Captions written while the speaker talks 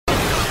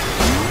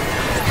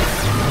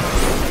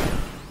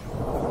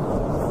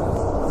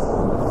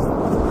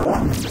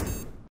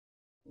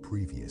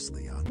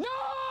Previously on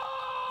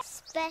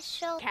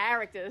Special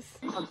characters.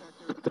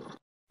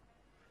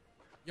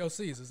 Yo,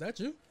 C's, is that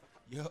you?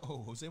 Yo,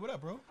 Jose, what up,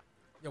 bro?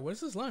 Yo, what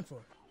is this line for?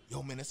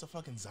 Yo, man, it's a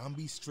fucking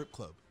zombie strip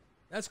club.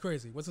 That's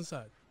crazy. What's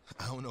inside?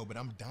 I don't know, but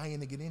I'm dying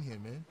to get in here,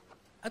 man.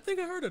 I think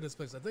I heard of this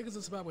place. I think it's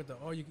a spot with the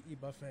all-you-can-eat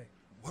buffet.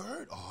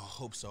 Word? Oh, I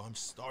hope so. I'm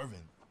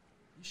starving.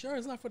 You sure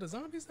it's not for the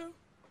zombies, though?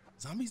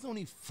 Zombies don't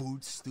eat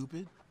food,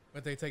 stupid.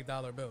 But they take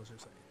dollar bills, you're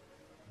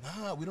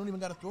saying? Nah, we don't even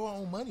gotta throw our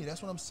own money.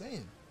 That's what I'm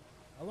saying.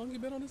 How long you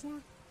been on this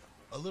line?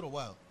 A little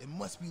while. It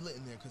must be lit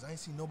in there, because I ain't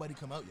seen nobody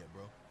come out yet,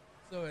 bro.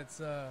 So it's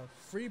a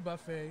free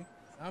buffet,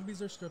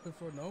 zombies are stripping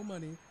for no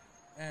money,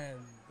 and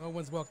no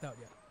one's walked out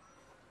yet.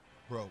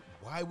 Bro,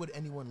 why would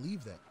anyone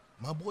leave that?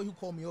 My boy who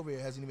called me over here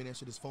hasn't even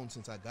answered his phone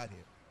since I got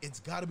here.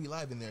 It's gotta be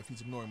live in there if he's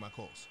ignoring my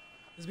calls.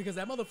 It's because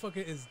that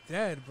motherfucker is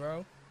dead, bro.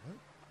 What?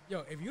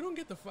 Yo, if you don't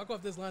get the fuck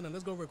off this line and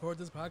let's go record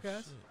this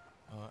podcast.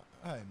 All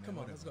right, man. Come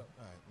on, whatever. let's go.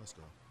 All right, let's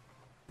go.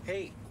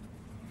 Hey,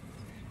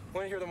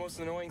 want to hear the most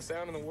annoying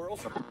sound in the world?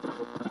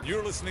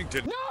 You're listening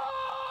to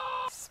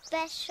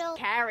Special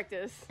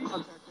characters.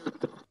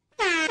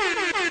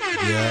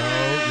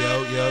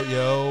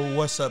 Yo.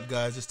 What's up,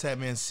 guys? It's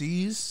Tatman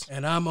C's.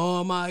 And I'm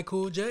on my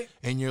Cool J.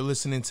 And you're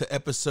listening to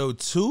episode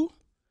 2,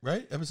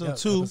 right? Episode Yep,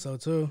 2.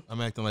 Episode 2.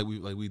 I'm acting like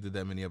we did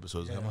that many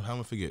episodes. Yeah. How am I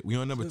gonna forget? We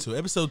on number 2.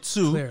 Episode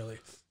 2 Clearly.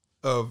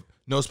 of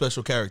No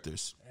Special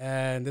Characters.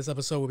 And this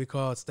episode will be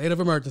called State of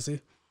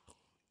Emergency.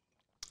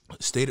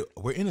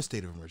 We're in a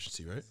state of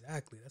emergency, right?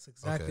 Exactly. That's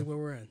exactly Okay. what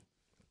we're in.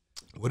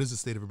 What is the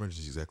state of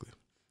emergency exactly?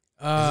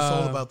 Is this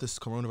all about this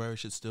coronavirus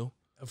shit still?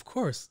 Of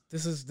course.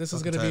 This is Fucking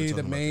going to tired of be the talking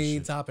about this main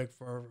shit. topic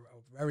for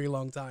a very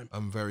long time.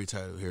 I'm very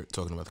tired of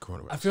talking about the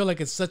coronavirus. I feel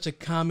like it's such a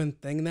common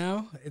thing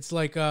now. It's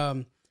like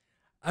I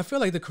feel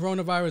like the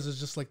coronavirus is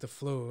just like the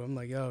flu. I'm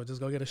like, yo,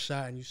 just go get a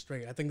shot and you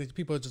straight. I think that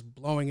people are just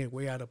blowing it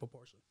way out of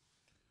proportion.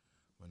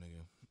 My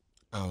nigga,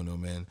 I don't know,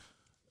 man.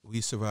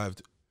 We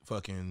survived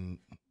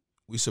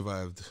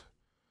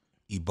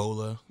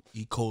Ebola,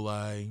 E.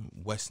 coli,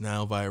 West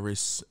Nile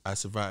virus. I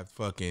survived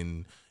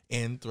fucking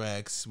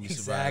anthrax. We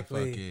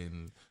Exactly.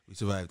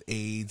 survived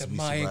AIDS. The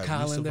Mayan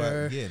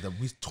calendar.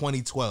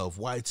 2012,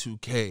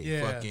 Y2K.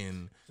 Yeah.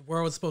 Fucking The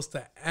world was supposed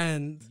to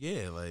end.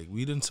 yeah, like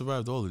we done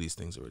survived all of these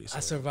things already. I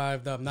So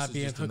survived not is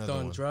being just hooked another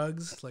on one.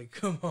 drugs. Like,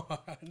 come on.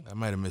 I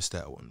might have missed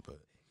that one, but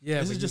Yeah,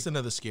 this but is just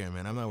another scare,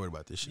 man. I'm not worried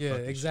about this shit. yeah,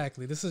 Fuck this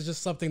exactly. This is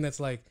just something that's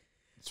like, shit.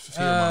 It's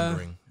fear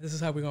mongering. this is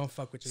how we're going to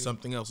fuck with you.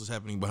 Something else is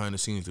happening behind the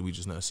scenes that we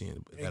just not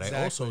seeing that I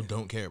Exactly. also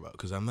don't care about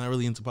because I'm not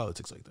really into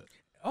politics like that.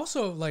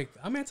 Also, like,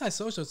 I'm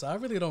antisocial, so I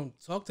really don't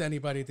talk to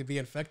anybody to be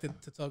infected,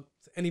 to talk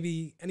to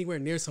anywhere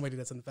near somebody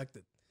that's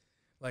infected.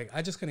 Like,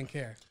 I just couldn't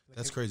care. Like,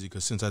 That's crazy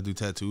because since I do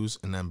tattoos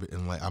and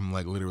I'm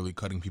like literally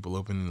cutting people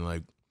open and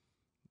like,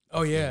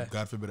 oh, yeah.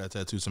 God forbid I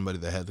tattoo somebody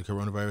that had the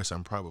coronavirus,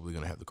 I'm probably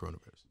gonna have the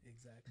coronavirus.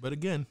 Exactly. But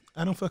again,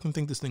 I don't fucking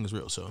think this thing is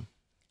real. So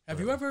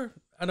Have you ever,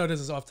 I know this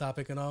is off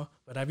topic and all,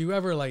 but have you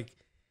ever, like,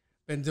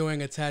 been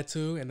doing a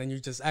tattoo and then you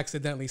just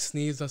accidentally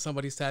sneezed on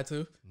somebody's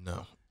tattoo?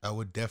 no, I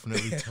would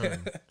definitely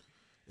turn.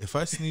 If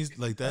I sneezed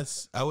like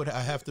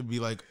I have to be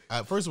like,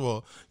 first of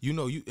all,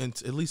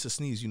 and at least a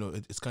sneeze,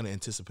 it's kind of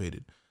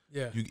anticipated.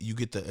 Yeah. You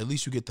get at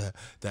least you get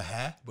the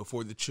ha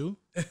before the chew.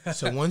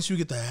 So once you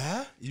get the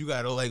ha, you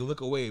gotta like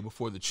look away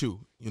before the chew.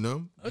 You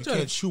trying can't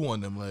to- chew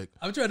on them like.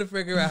 I'm trying to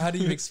figure out how do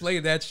you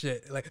explain that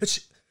shit. Like,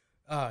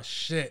 oh,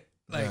 shit.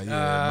 Like, my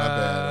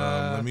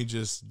bad. Let me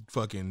just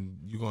fucking.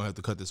 You're gonna have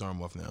to cut this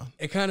arm off now.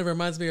 It kind of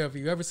reminds me of,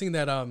 you ever seen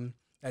that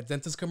that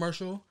dentist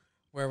commercial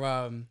where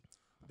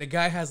the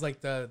guy has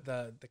like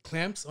the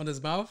clamps on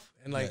his mouth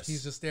and like Yes.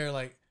 he's just there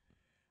like,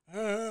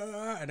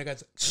 and the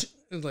guy's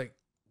it's like,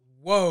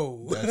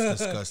 whoa. That's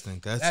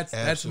disgusting. That's my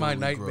absolutely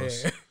nightmare.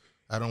 gross.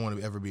 I don't want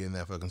to ever be in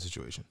that fucking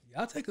situation.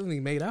 Y'all technically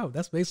made out.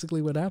 That's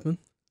basically what happened.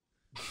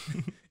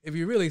 If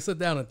you really sit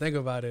down and think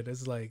about it,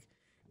 it's like,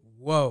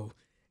 whoa.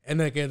 And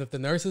then again, if the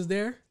nurse is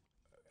there,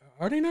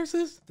 are they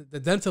nurses?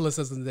 The dentalist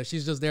isn't there.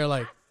 She's just there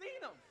like,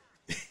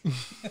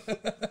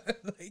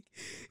 like,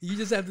 you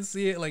just have to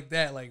see it like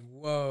that. Like,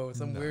 whoa,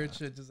 some weird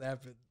shit just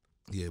happened.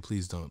 Yeah,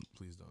 please don't.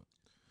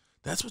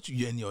 That's what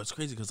you. And it's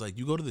crazy because like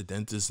you go to the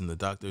dentist and the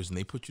doctors and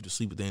they put you to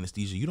sleep with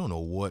anesthesia. You don't know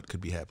what could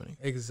be happening.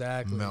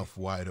 Exactly. Mouth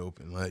wide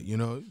open, like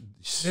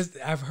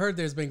I've heard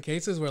there's been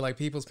cases where like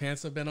people's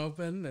pants have been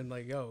open and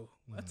like, yo,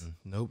 what?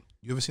 Nope.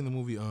 You ever seen the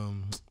movie?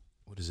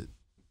 What is it?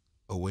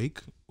 Awake?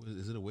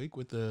 Is it Awake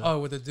with the? Oh,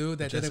 with the dude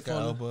that Jessica didn't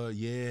fall. Alba.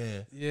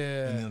 Yeah.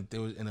 Yeah. And then there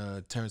was in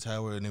a Terrence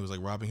Howard and they was like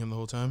robbing him the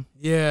whole time.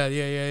 Yeah.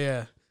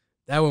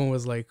 That one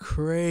was like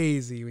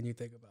crazy when you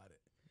think about it.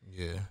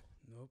 Yeah.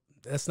 Nope,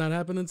 that's not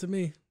happening to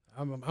me.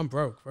 I'm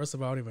broke. First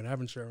of all, I don't even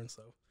have insurance,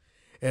 so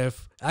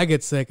if I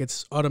get sick,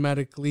 it's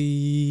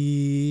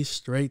automatically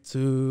straight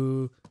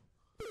to.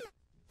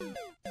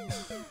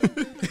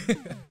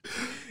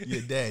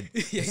 You're dead.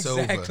 Yeah, It's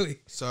over. exactly.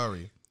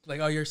 Sorry.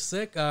 Like, oh, you're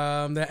sick.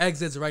 The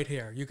exit's right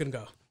here. You can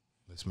go.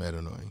 That's mad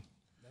annoying.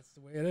 That's the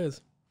way it is.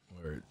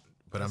 Word.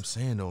 But I'm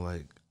saying though,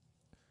 like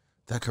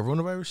that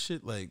coronavirus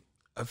shit, like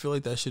I feel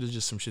like that shit is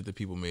just some shit that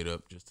people made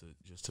up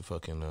just to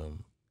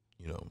fucking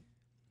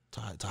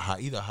to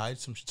either hide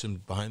some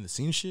behind the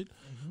scenes shit,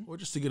 or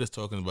just to get us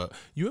talking about.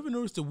 You ever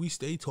notice that we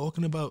stay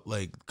talking about,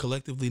 like,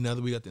 collectively, now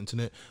that we got the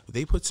internet,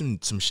 they put some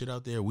shit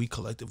out there, we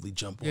collectively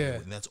jump on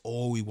it, and that's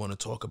all we want to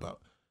talk about.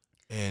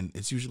 And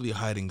it's usually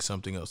hiding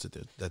something else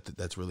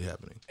that's really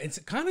happening. It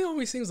kind of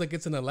always seems like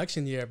it's an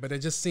election year, but it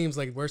just seems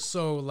like we're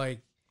so, like,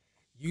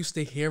 used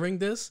to hearing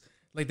this.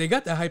 Like, they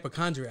got the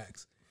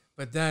hypochondriacs,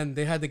 but then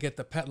they had to get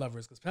the pet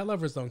lovers, because pet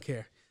lovers don't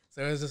care.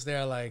 So it was just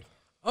there like,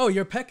 oh,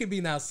 your pet could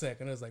be now sick.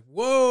 And it was like,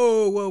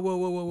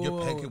 whoa.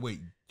 Your pet could, wait,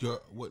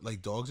 what,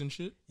 like dogs and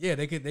shit? Yeah,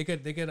 they could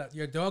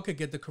your dog could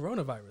get the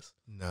coronavirus.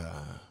 Nah.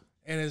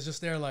 And it's just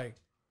there like,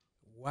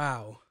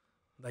 wow.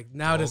 Like,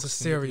 now this is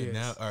serious.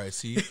 Now, all right,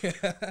 see,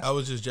 I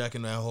was just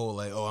jacking that whole,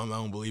 like, oh, I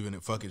don't believe in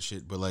it, fucking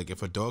shit. But, like,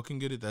 if a dog can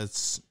get it,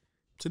 it's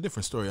a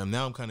different story.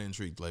 Now I'm kind of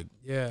intrigued. Like,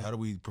 how do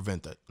we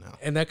prevent that now?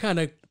 And that kind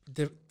of,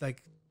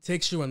 like,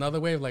 takes you another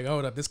way of, like,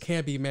 oh, this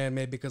can't be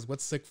man-made, because what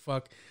sick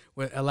fuck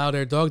would allow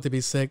their dog to be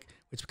sick,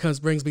 which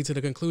brings me to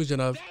the conclusion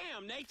of,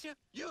 Damn, nature,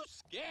 you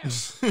scary.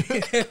 Is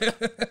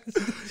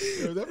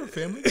that a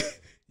Family Guy?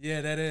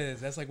 Yeah, that is.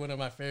 That's, like, one of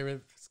my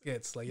favorite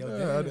skits. Like,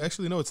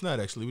 Actually, no, it's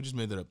not, actually. We just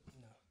made that up.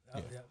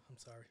 Yeah, I'm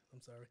sorry.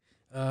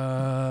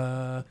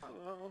 I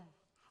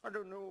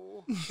don't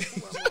know.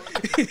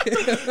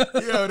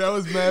 Yo, that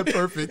was mad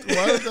perfect.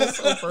 Why was that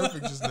so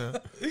perfect just now?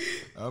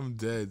 I'm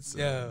dead. So.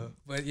 Yeah,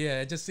 but yeah,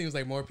 it just seems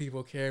like more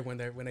people care when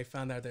they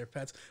found out they're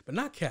pets, but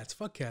not cats.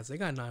 Fuck cats. They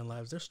got 9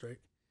 lives. They're straight.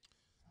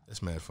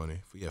 That's mad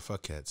funny. Yeah,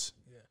 fuck cats.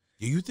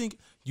 Yeah. You think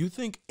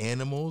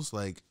animals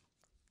like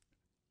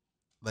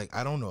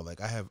I don't know,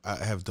 like I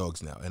have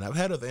dogs now, and I've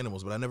had other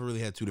animals, but I never really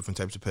had 2 different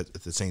types of pets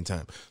at the same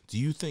time. Do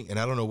you think, and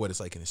I don't know what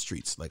it's like in the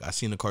streets, like I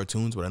seen the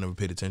cartoons, but I never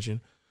paid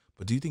attention,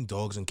 but do you think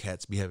dogs and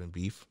cats be having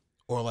beef?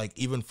 Or like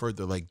even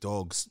further, like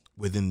dogs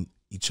within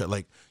each other,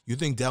 like you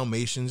think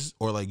Dalmatians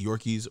or like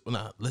Yorkies,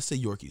 let's say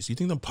Yorkies, you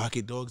think them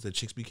pocket dogs that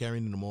chicks be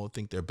carrying in the mall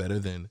think they're better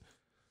than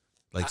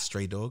like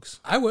stray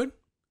dogs? I would.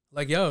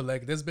 Like, yo,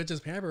 like this bitch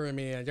is pampering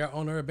me and your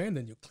owner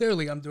abandoned you.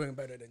 Clearly I'm doing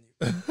better than you.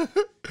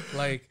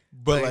 Like,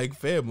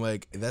 fam,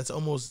 like that's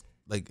almost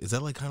like, is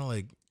that like kind of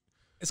like,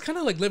 it's kind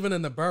of like living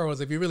in the boroughs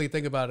if you really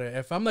think about it.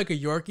 If I'm like a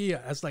Yorkie,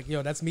 it's like,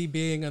 yo, that's me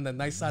being on the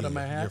nice side of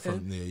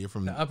Manhattan. You're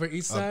from the Upper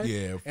East Side.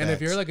 Yeah, and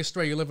if you're like a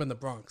stray, you live in the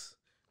Bronx.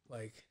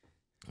 Like,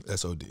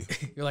 that's OD.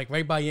 You're like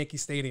right by Yankee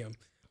Stadium.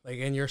 Like,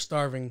 and you're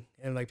starving,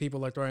 and like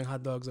people are throwing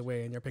hot dogs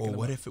away, and you're picking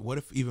them up. What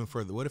if even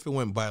further? What if it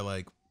went by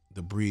like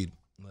the breed?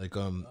 Like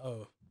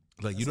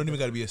like you don't even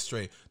got to be a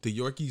stray. The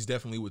Yorkies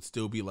definitely would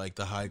still be like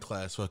the high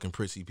class fucking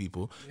prissy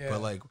people, but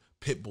like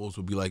pit bulls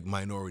would be like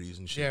minorities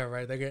and shit. Yeah,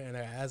 right. They're getting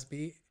their ass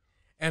beat,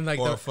 and like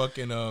or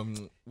fucking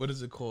what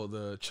is it called?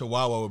 The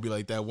Chihuahua would be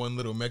like that one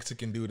little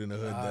Mexican dude in the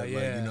hood. That, like, you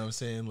know what I'm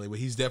saying? Like, but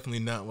he's definitely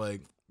not like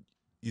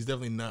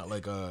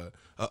a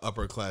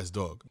upper class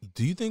dog.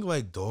 Do you think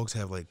like dogs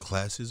have like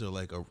classes or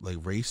like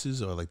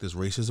races or like there's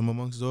racism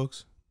amongst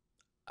dogs?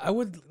 I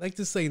would like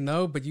to say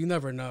no, but you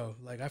never know.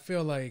 Like, I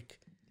feel like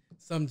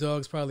some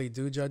dogs probably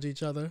do judge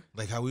each other.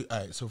 Like how all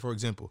right, so for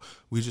example,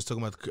 we were just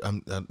talking about,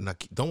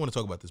 don't want to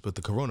talk about this, but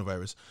the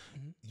coronavirus,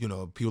 you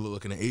know, people are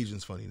looking at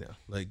Asians funny now.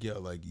 Like, yo,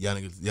 like, y'all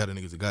the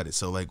niggas that got it.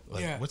 So, like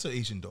what's an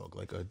Asian dog?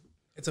 Like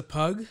it's a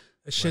pug,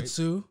 a Shih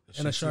Tzu,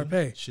 and a Shar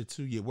Pei. Shih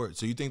Tzu, yeah, word.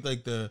 So you think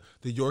like the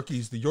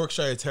Yorkies, the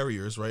Yorkshire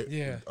Terriers, right?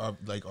 Yeah. Are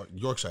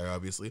Yorkshire,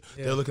 obviously.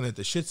 Yeah. They're looking at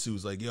the Shih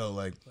Tzus like, yo,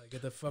 like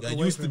get the fuck away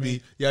away used from to me.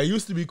 be, yeah, I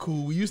used to be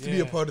cool. We used to be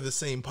a part of the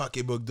same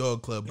pocketbook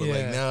dog club, but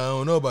like now I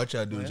don't know about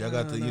y'all dudes. Y'all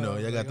got the,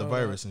 y'all got the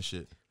virus and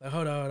shit. Like,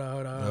 hold on. You know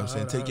what I'm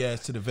saying? Take your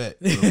ass to the vet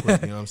real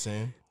quick, you know what I'm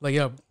saying? Like,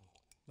 yo,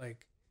 like,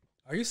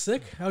 are you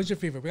sick? How's your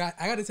fever?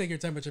 I got to take your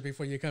temperature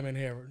before you come in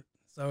here.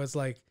 So it's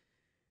like,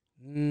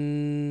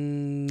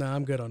 nah,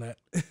 I'm good on that.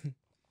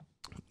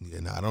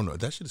 Yeah, nah, I don't know.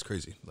 That shit is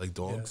crazy. Like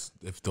dogs,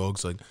 if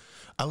dogs like,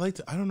 I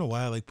don't know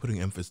why I like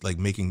putting emphasis, like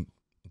making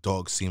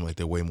dogs seem like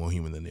they're way more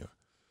human than they are.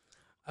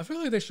 I feel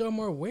like they show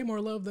way more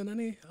love than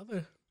any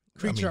other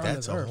creature on this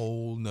earth. That's a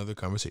whole nother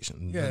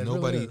conversation. Yeah,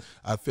 nobody. Really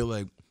I feel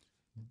like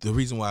the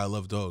reason why I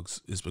love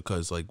dogs is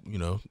because, like, you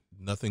know,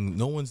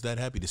 no one's that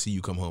happy to see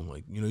you come home.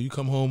 Like, you know, you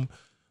come home.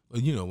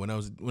 You know, when I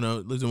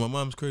lived in my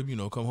mom's crib, you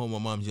know, come home, my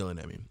mom's yelling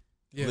at me.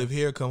 Yeah. Live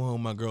here, come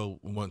home, my girl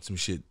wants some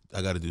shit.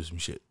 I got to do some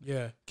shit.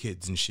 Yeah.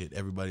 Kids and shit,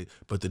 everybody.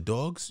 But the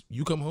dogs,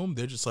 you come home,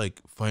 they're just like,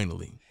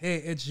 finally. Hey,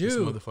 it's you. This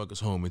motherfucker's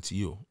home. It's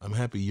you. I'm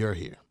happy you're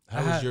here.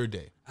 How was your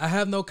day? I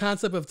have no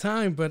concept of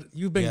time, but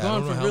you've been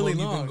gone for really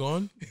long. You've been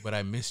gone, but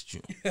I missed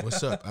you.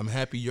 What's up? I'm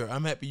happy you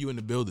in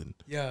the building.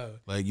 Yeah.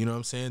 Like, you know what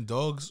I'm saying?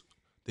 Dogs,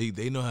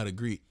 they know how to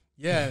greet.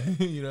 Yeah.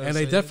 You know what and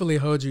I'm they definitely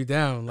hold you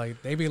down.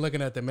 Like, they be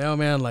looking at the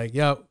mailman like,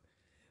 yo,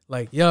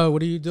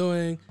 what are you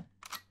doing?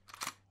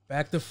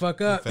 Back the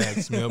fuck up. In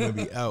fact, mailman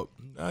be out.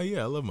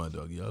 Yeah, I love my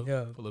dog, yo.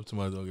 Yeah. Pull up to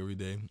my dog every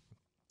day.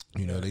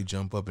 You know, they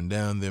jump up and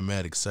down. They're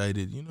mad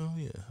excited. You know,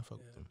 I fuck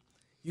with them.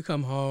 You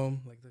come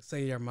home, like, let's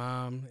say your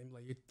mom, and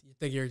like you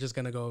think you're just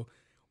gonna go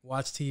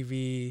watch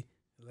TV,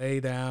 lay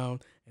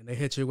down, and they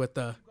hit you with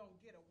the. You gonna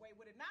get away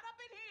with it? Not up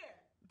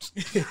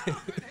in here.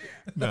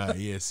 Nah,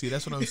 yeah. See,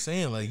 that's what I'm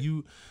saying. Like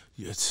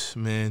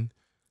man.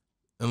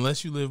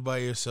 unless you live by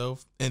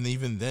yourself, and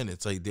even then,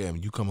 it's like, damn,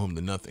 you come home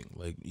to nothing.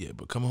 Like, yeah,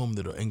 but come home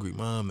to the angry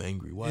mom, the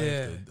angry wife,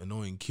 the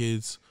annoying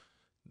kids,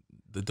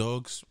 the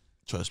dogs.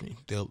 Trust me,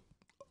 they'll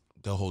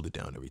hold it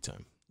down every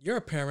time. You're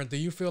a parent. Do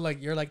you feel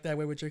like you're like that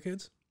way with your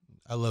kids?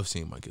 I love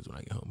seeing my kids when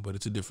I get home, but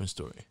it's a different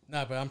story.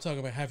 Nah, but I'm talking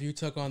about, have you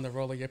took on the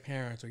role of your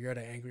parents, or you're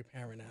the angry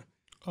parent now?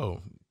 Oh,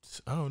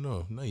 I don't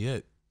know. Not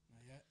yet.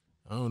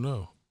 I don't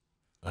know.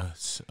 I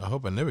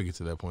hope I never get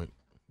to that point.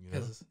 You know?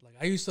 Like,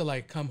 I used to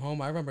like come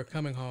home. I remember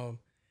coming home,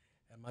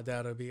 and my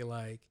dad would be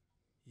like,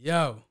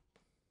 "Yo,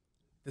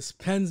 this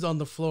pen's on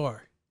the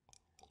floor,"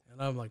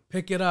 and I'm like,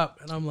 "Pick it up,"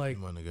 and I'm like,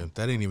 "My nigga,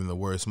 that ain't even the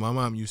worst." My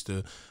mom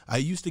I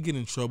used to get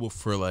in trouble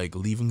for like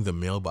leaving the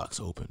mailbox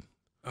open.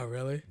 "Oh,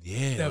 really?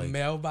 Yeah, the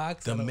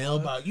mailbox. The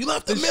mailbox. You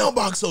left the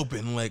mailbox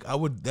open. Like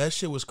that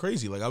shit was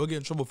crazy. Like I would get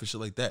in trouble for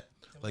shit like that.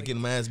 Like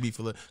getting my ass beat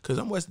for because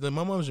I'm West. My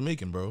mom's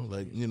Jamaican, bro.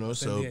 Like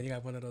so. Yeah, you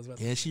got one of those.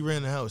 And she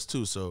ran the house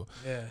too. So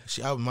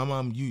yeah, my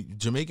mom,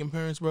 Jamaican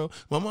parents, bro.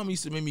 My mom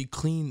used to make me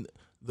clean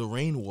the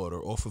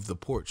rainwater off of the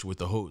porch with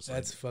the hose.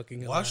 That's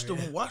fucking wash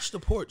the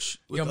porch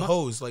with the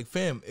hose. Like,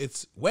 fam,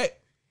 it's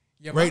wet.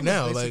 Your right mom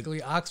now, was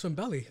basically Ox from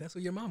Belly. That's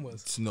what your mom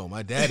was. No,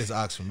 my dad is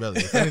Ox from Belly.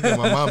 If anything,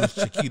 my mom is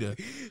Chiquita.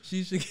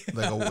 She's Chiquita.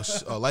 Like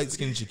a light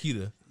skinned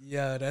Chiquita.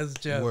 Yeah, that's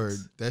jokes. Word.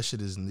 That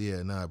shit is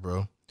nah,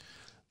 bro.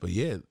 But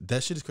yeah,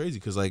 that shit is crazy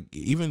because like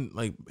even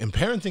like and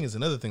parenting is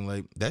another thing.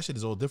 Like that shit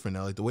is all different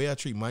now. Like the way I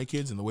treat my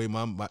kids and the way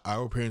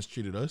our parents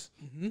treated us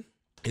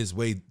is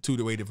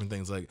two way different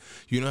things. Like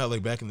you know how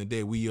like back in the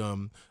day we I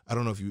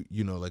don't know if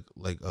you know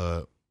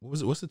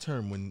what's the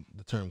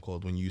term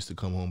called when you used to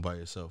come home by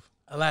yourself?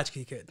 A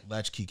latchkey kid.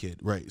 Latchkey kid,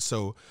 right.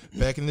 So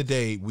back in the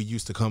day, we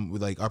used to come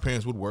with like our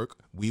parents would work.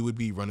 We would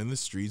be running the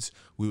streets.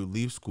 We would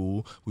leave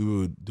school. We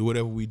would do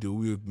whatever we do.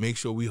 We would make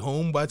sure we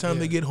home by the time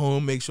they get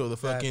home. Make sure the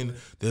fucking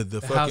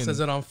the fucking house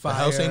isn't on fire. The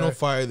house ain't on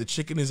fire. The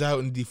chicken is out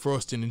and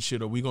defrosting and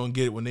shit. Or we gonna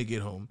get it when they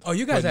get home. Oh,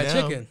 you guys had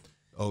chicken.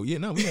 Oh yeah,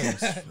 no, we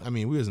had. I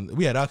mean,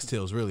 we had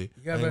oxtails really.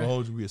 I ain't gonna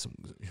hold you. We had some.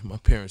 My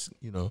parents,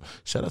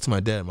 shout out to my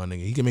dad, my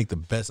nigga. He can make the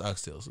best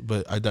oxtails.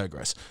 But I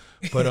digress.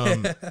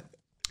 But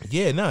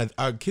yeah, nah,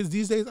 our kids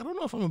these days, I don't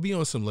know if I'm gonna be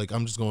on some like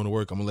I'm just going to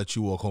work. I'm gonna let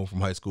you walk home from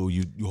high school.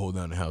 You hold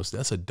down the house.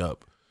 That's a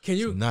dub.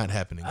 It's not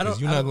happening because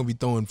you're not gonna be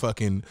throwing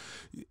fucking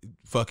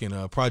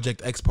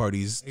Project X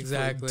parties.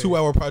 Exactly.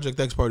 2-hour Project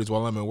X parties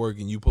while I'm at work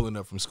and you pulling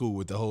up from school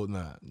with the whole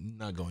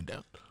not going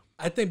down.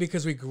 I think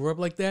because we grew up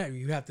like that,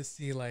 you have to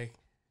see like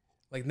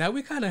now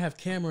we kind of have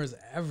cameras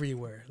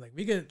everywhere. Like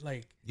we could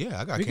I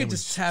got cameras. We could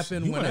just tap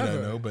in whenever. Might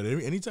not know, but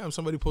anytime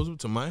somebody pulls up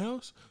to my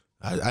house,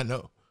 I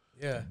know.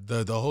 Yeah,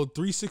 the whole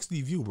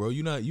 360 view, bro. I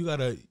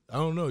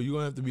don't know. You're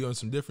gonna have to be on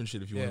some different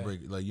shit if you want to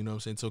break it. Like, you know what I'm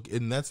saying? So,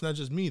 and that's not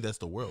just me. That's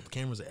the world.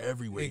 Cameras are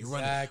everywhere.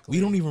 Exactly. We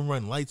don't even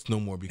run lights no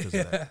more because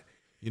of that.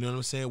 You know what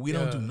I'm saying? We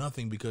don't do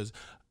nothing because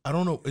I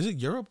don't know. Is it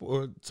Europe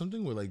or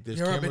something where like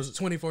there's cameras? It's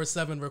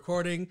 24/7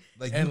 recording.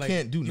 Like you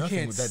can't do nothing. You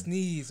can't with that.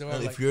 sneeze or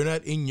if you're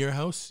not in your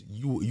house,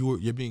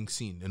 you're being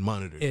seen and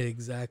monitored.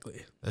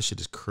 Exactly. That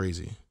shit is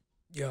crazy.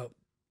 Yo,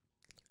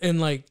 and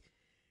like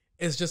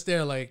it's just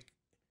there. Like,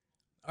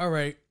 all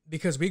right.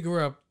 Because we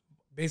grew up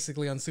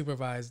basically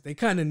unsupervised, they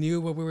kind of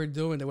knew what we were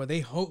doing. They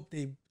hoped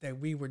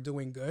that we were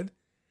doing good.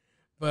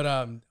 But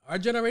our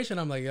generation,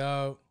 I'm like,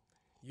 yo,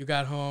 you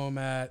got home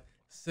at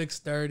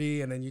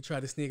 6:30 and then you try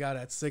to sneak out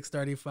at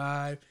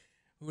 6:35.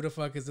 Who the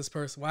fuck is this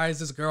person? Why is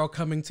this girl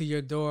coming to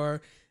your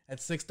door at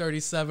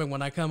 6:37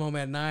 when I come home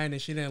at 9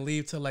 and she didn't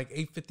leave till like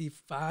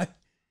 8:55?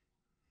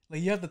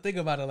 Like you have to think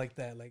about it like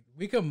that. Like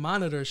we can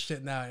monitor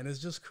shit now and it's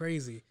just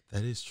crazy.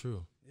 That is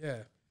true.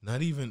 Yeah.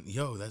 Not even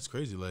that's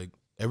crazy. Like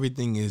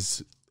everything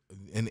is,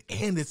 and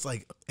it's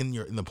like in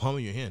the palm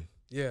of your hand.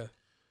 Yeah.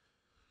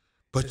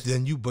 But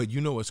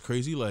you know what's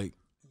crazy? Like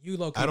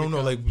I don't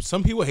know. Like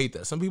some people hate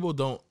that. Some people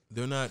don't.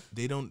 They're not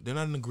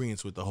in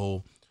agreement with the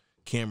whole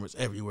cameras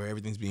everywhere.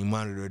 Everything's being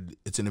monitored.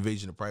 It's an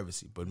invasion of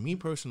privacy. But me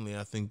personally,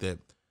 I think that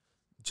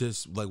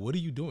just like what are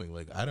you doing?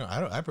 Like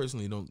I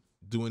personally don't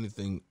do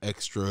anything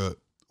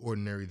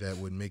extraordinary that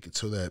would make it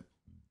so that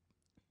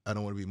I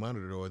don't want to be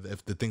monitored, or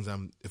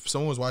if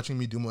someone was watching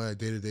me do my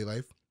day-to-day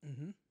life.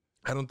 Mm-hmm.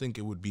 I don't think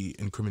it would be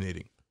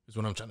incriminating, is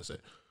what I'm trying to say.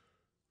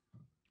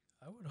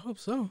 I would hope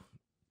so.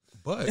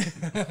 But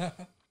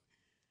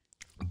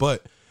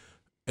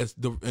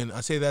and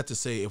I say that to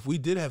say, if we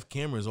did have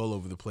cameras all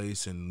over the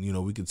place and,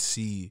 we could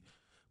see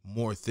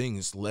more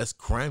things, less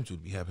crimes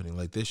would be happening.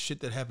 Like there's shit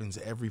that happens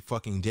every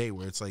fucking day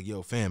where it's like,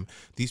 yo, fam,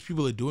 these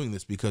people are doing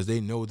this because they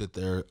know that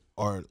there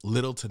are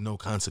little to no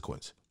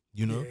consequence.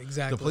 Yeah,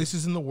 exactly. The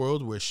places in the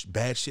world where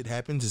bad shit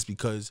happens is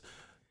because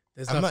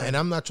I'm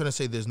not trying to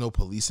say there's no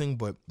policing,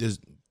 but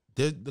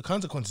the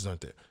consequences aren't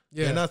there.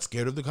 Yeah. They're not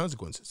scared of the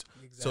consequences.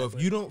 Exactly. So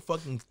if you don't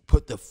fucking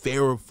put the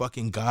fear of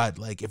fucking God,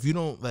 like if you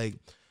don't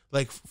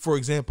like for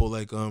example,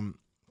 like I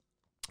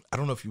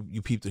don't know if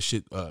you peeped the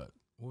shit. What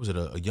was it?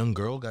 A young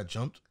girl got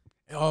jumped.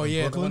 Oh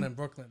yeah, Brooklyn? The one in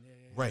Brooklyn.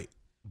 Yeah. Right.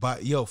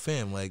 But yo,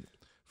 fam, like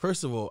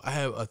first of all, I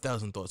have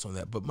 1,000 thoughts on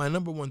that. But my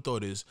number one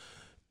thought is,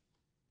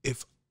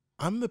 if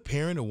I'm the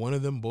parent of one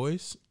of them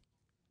boys,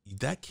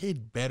 that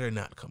kid better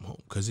not come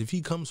home. Because if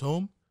he comes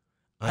home,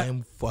 I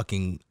am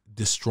fucking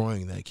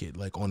destroying that kid.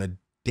 Like on a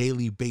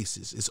daily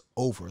basis. It's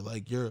over.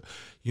 Like you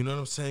know what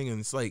I'm saying? And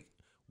it's like,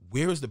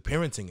 where is the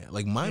parenting at?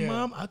 Like my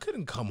mom, I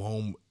couldn't come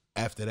home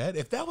after that.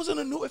 If I was one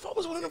of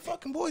the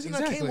fucking boys and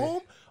I came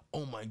home,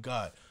 oh my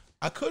God,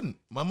 I couldn't.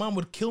 My mom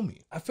would kill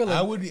me. I feel like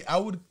I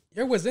would.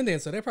 You're West Indian,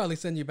 so they probably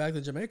send you back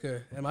to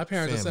Jamaica, and my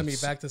parents would send me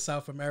back to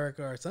South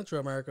America or Central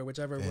America,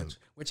 whichever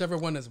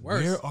one is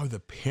worse. Where are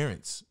the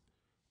parents?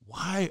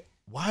 Why?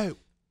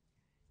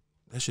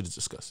 That shit is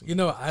disgusting. You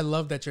know, I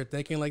love that you're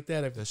thinking like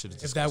that. If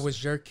that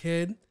was your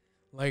kid,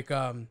 like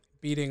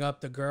beating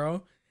up the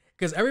girl,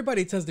 because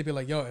everybody tends to be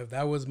like, "Yo, if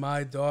that was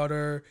my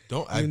daughter,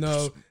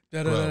 and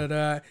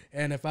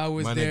if I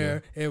was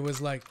there, it was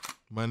like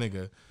my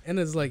nigga." And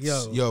it's like,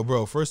 yo,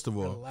 bro. First of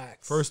all,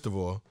 relax.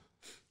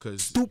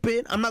 Because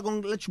Stupid. I'm not gonna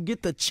let you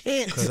get the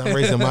chance. Because I'm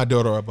raising my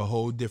daughter up a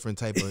whole different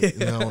type of,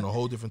 on a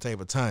whole different type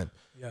of time.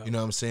 Yeah. You know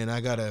what I'm saying?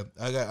 I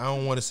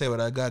don't want to say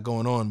what I got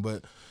going on,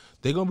 but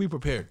they're gonna be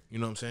prepared. You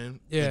know what I'm saying?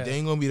 Yeah. They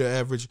ain't gonna be the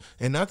average.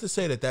 And not to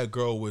say that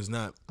girl was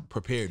not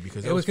prepared,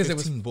 because it was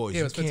 15 boys.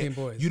 Yeah, it was 15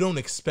 boys. You don't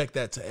expect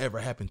that to ever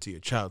happen to your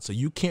child, so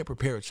you can't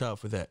prepare a child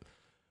for that.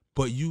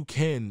 But you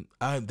can.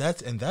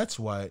 That's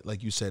why,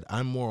 like you said,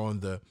 I'm more on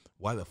the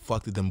why the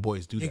fuck did them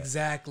boys do that?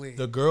 Exactly.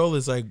 The girl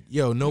is like,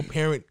 yo, no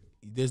parent.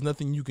 There's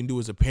nothing you can do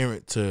as a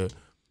parent to,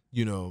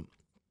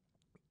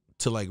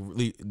 to like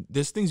really.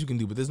 There's things you can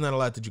do, but there's not a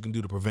lot that you can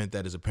do to prevent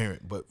that as a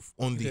parent. But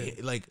on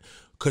the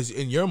because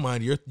in your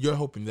mind, you're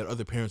hoping that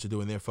other parents are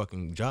doing their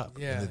fucking job,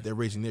 and that they're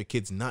raising their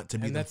kids not to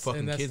be the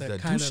fucking kids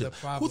that do shit.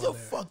 Who the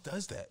fuck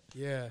does that?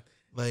 Yeah,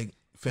 like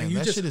fam,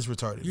 that shit is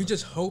retarded. You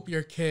just hope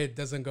your kid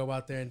doesn't go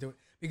out there and do it,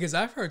 because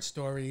I've heard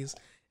stories,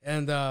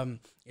 and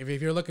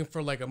if you're looking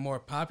for like a more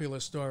popular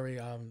story,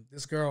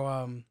 this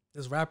girl,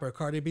 this rapper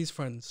Cardi B's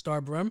friend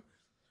Star Brim,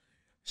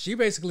 she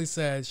basically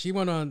said she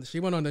went on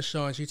the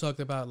show and she talked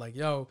about like,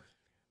 yo,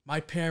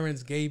 my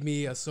parents gave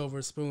me a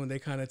silver spoon. They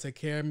kind of took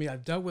care of me. I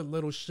dealt with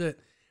little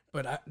shit,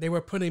 but they were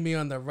putting me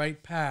on the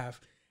right path.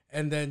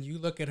 And then you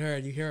look at her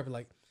and you hear her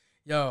like,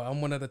 yo, I'm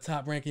one of the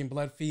top ranking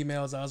blood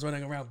females. I was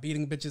running around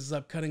beating bitches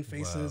up, cutting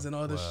faces and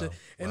all this shit.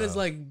 And it's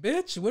like,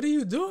 bitch, what are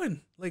you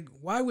doing? Like,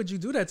 why would you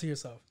do that to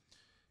yourself?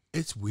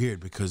 It's weird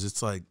because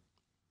it's like,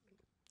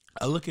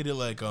 I look at it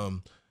like,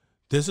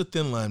 there's a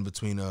thin line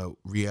between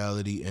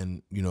reality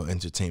and,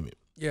 entertainment.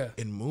 Yeah.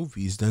 In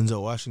movies,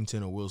 Denzel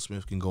Washington or Will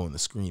Smith can go on the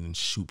screen and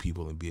shoot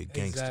people and be a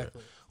gangster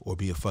or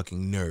be a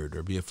fucking nerd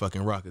or be a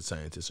fucking rocket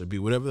scientist or be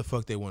whatever the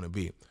fuck they want to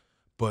be.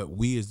 But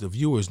we as the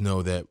viewers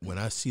know that when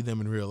I see them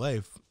in real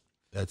life,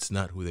 that's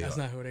not who they are. That's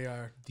not who they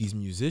are. These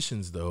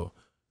musicians, though,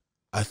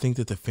 I think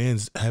that the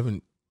fans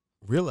haven't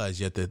realized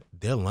yet that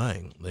they're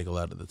lying, like a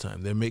lot of the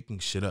time. They're making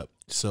shit up.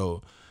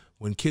 So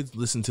when kids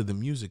listen to the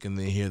music and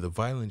they hear the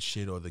violent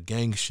shit or the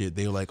gang shit,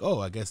 they're like, oh,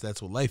 I guess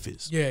that's what life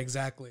is. Yeah,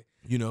 exactly.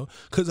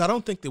 Because I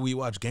don't think that we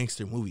watch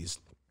gangster movies.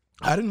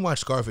 I didn't watch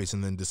Scarface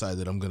and then decide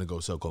that I'm going to go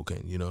sell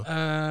cocaine,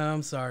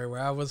 I'm sorry.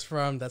 Where I was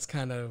from, that's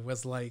kind of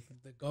was like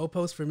the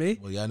goalpost for me.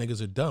 Well, y'all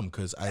niggas are dumb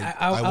because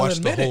I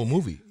watched the whole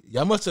movie.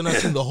 Y'all must have not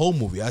seen the whole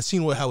movie. I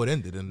seen how it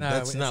ended, and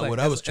that's not what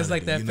I was trying to do.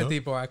 It's like that 50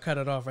 bar. I cut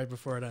it off right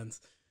before it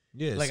ends.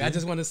 Yeah, like, I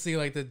just want to see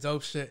like the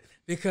dope shit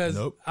because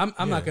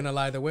I'm not going to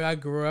lie. The way I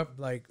grew up,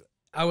 like,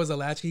 I was a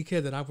latchkey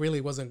kid and I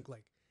really wasn't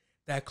like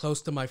that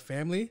close to my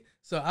family.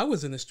 So I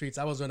was in the streets.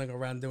 I was running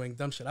around doing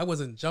dumb shit. I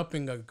wasn't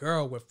jumping a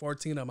girl with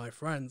 14 of my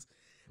friends.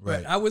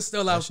 Right. But I was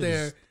still out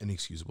there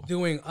inexcusable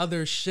doing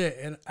other shit.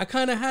 And I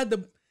kind of had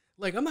the,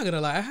 like, I'm not going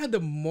to lie. I had the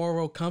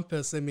moral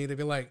compass in me to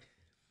be like,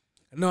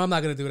 no, I'm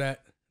not going to do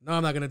that. No,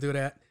 I'm not going to do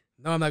that.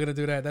 No, I'm not going to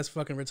do that. That's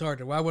fucking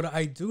retarded. Why would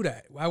I do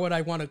that? Why would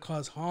I want to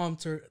cause harm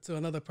to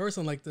another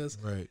person like this?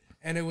 Right.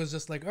 And it was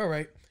just like, all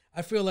right,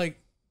 I feel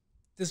like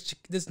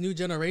this new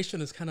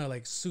generation is kind of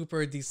like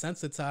super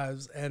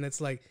desensitized, and it's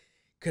like,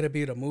 could it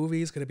be the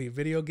movies? Could it be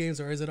video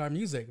games? Or is it our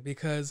music?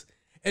 Because,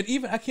 and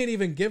even, I can't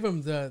even give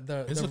them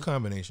it's a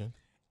combination.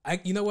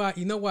 You know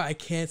why I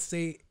can't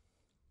say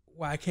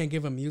why I can't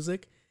give them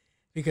music?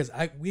 Because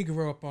we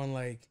grew up on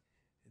like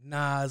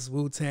Nas,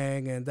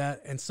 Wu-Tang, and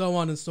that, and so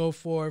on and so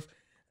forth.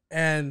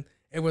 And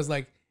it was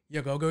like,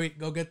 yo, go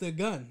get the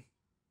gun.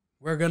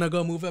 We're gonna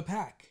go move a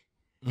pack.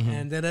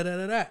 And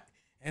da-da-da-da-da.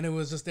 And it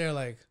was just there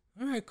like,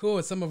 all right, cool.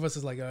 And some of us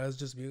is like, oh, it's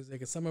just music.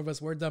 And some of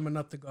us, we're dumb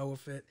enough to go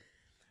with it.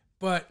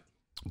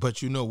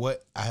 But you know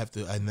what?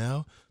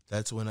 Now,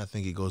 that's when I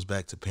think it goes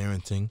back to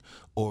parenting.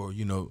 Or,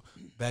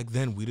 back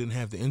then we didn't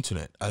have the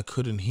internet. I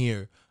could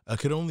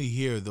only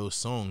hear those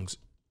songs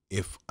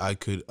if I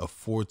could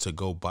afford to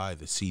go buy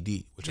the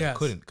CD, which I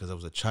couldn't because I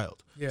was a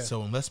child. Yeah.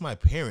 So unless my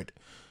parent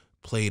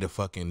played a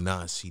fucking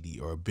Nas CD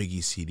or a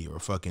Biggie CD or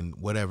fucking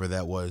whatever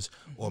that was,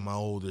 or my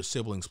older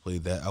siblings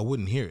played that, I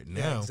wouldn't hear it.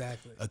 Now,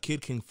 a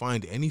kid can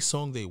find any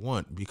song they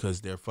want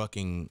because their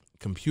fucking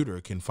computer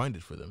can find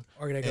it for them.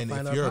 Or they can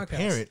find if you're a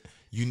parent,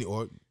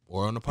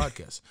 or on a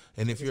podcast.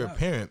 And if you're a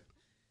parent,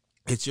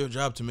 it's your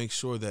job to make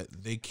sure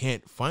that they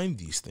can't find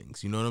these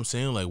things. You know what I'm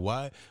saying? Like,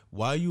 why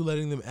are you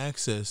letting them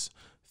access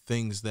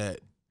things that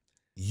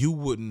you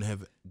wouldn't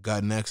have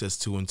gotten access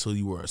to until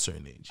you were a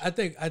certain age. I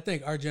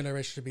think our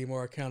generation should be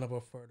more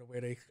accountable for the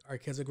way our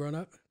kids are growing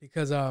up,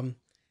 because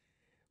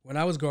when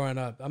I was growing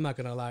up, I'm not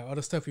gonna lie, all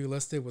the stuff you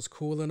listed was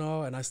cool and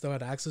all, and I still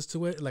had access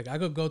to it. Like I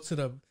could go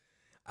to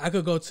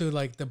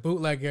like the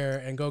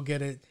bootlegger and go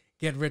get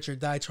Rich or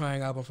Die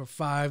Trying album for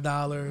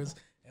 $5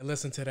 and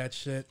listen to that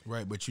shit.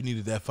 Right, but you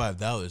needed that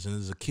 $5, and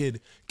as a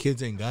kid,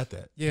 kids ain't got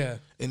that. Yeah.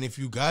 And if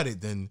you got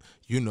it, then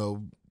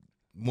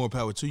more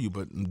power to you.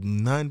 But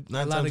nine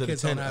times out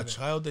of 10, a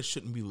child that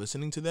shouldn't be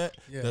listening to that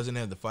doesn't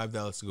have the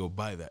 $5 to go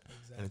buy that.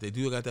 Exactly. And if they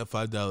do got that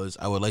 $5,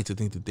 I would like to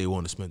think that they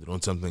want to spend it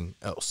on something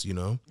else.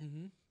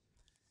 Mm-hmm.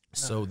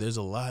 So there's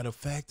a lot of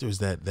factors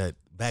that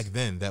back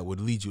then that would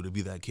lead you to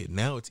be that kid.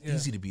 Now it's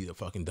easy to be a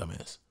fucking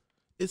dumbass.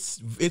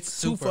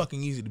 It's too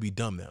fucking easy to be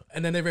dumb now.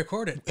 And then they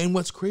record it. And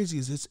what's crazy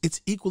is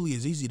it's equally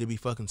as easy to be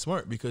fucking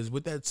smart, because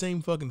with that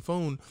same fucking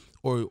phone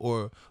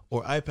or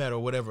iPad or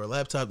whatever, a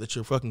laptop that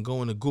you're fucking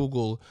going to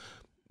Google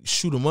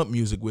shoot 'em up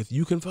music with,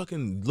 you can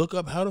fucking look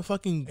up how to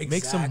fucking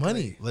make some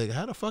money. Like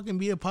how to fucking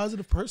be a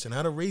positive person,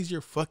 how to raise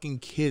your fucking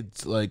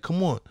kids. Like,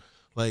 come on.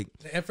 Like,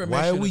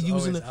 why are we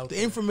using it?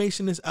 The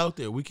information is out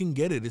there. We can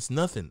get it. It's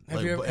nothing.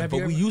 But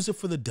we use it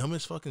for the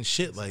dumbest fucking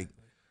shit. Like,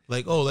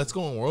 oh, let's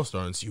go on World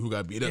Star and see who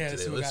got beat up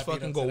today. Let's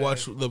fucking go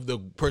watch the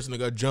person that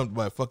got jumped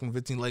by fucking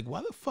 15. Like, why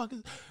the fuck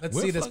is... Let's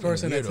see this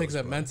person that takes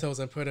up Mentos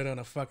and put it on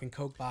a fucking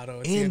Coke bottle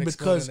and see it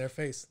explode in their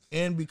face.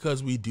 And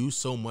because we do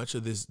so much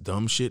of this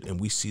dumb shit and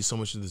we see so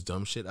much of this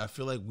dumb shit, I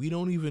feel like we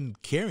don't even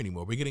care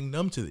anymore. We're getting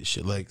numb to this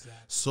shit. Like,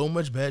 so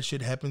much bad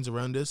shit happens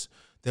around us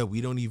that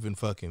we don't even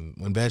fucking...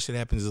 When bad shit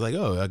happens, it's like,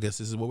 oh, I guess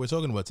this is what we're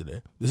talking about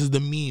today. This is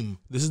the meme.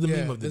 This is the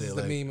meme of the day. This is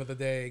the meme of the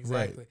day,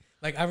 exactly. Right.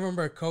 Like, I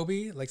remember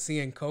Kobe, like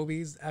seeing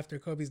after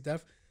Kobe's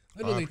death,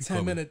 literally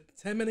 10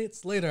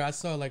 minutes later, I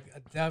saw like a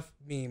death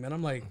meme, and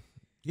I'm like,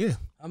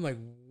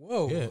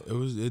 whoa. Yeah,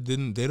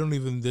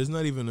 there's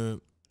not even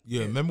a,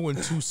 remember when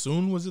too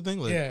soon was the thing?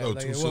 Like,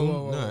 too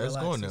soon? No, it's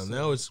gone now.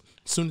 Now it's,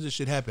 as soon as this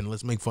shit happened,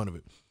 let's make fun of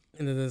it.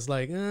 And then it's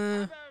like,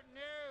 how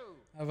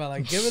about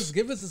like, give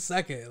us a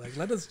second. Like,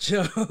 let us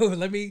chill.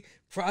 Let me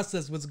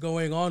process what's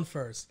going on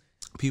first.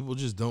 People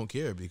just don't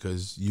care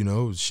because,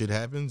 shit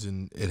happens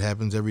and it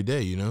happens every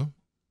day,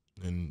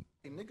 and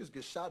niggas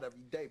get shot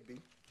every day, B.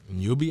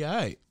 And you'll be all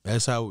right.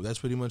 That's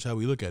pretty much how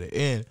we look at it.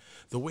 And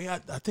the way I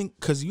think,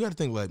 because you got to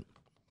think, like,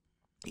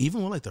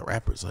 even with like the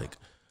rappers, like,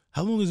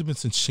 how long has it been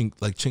since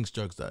Chinx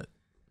Drugs died?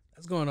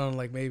 That's going on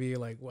like maybe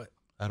like what?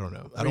 I don't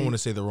know. I don't want to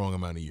say the wrong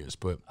amount of years,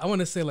 but I want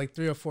to say like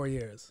 3 or 4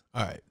 years.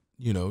 All right.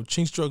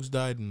 Chinx Drugs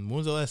died, and when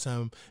was the last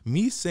time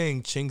me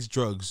saying Chinx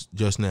Drugs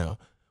just now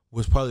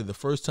was probably the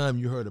first time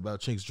you heard about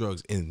Chinx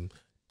Drugs in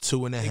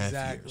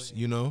 2.5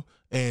 years,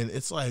 And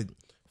it's like,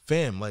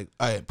 fam, like,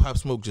 all right, Pop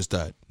Smoke just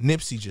died.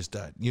 Nipsey just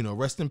died.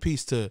 Rest in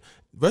peace to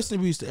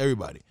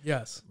everybody.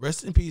 Yes.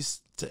 Rest in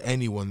peace to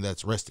anyone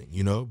that's resting,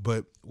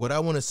 But what I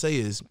want to say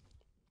is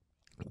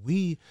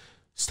we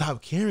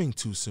stopped caring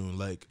too soon.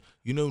 Like,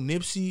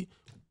 Nipsey,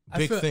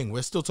 big thing.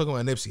 We're still talking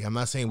about Nipsey. I'm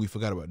not saying we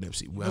forgot about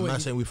Nipsey. I'm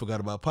not saying we forgot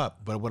about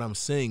Pop. But what I'm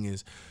saying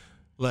is,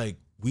 like,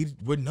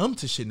 we're numb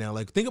to shit now.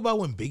 Like, think about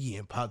when Biggie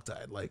and Pac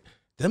died. Like,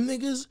 them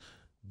niggas,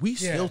 we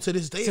still to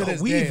this day, like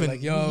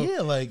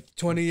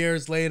 20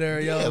 years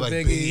later, like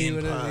Biggie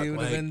would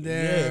have been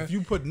there. Yeah, if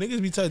you put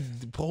niggas beside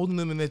holding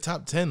them in their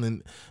top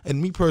 10,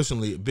 and me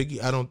personally,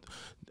 Biggie, I don't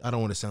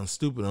want to sound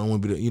stupid. I don't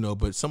want to be,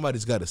 but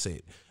somebody's got to say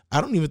it.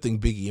 I don't even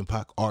think Biggie and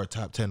Pac are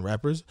top 10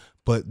 rappers,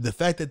 but the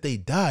fact that they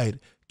died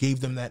gave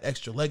them that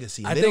extra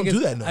legacy. They don't do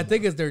that no more. I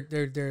think it's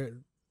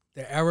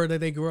the era that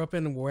they grew up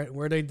in,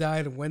 where they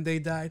died and when they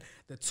died,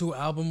 the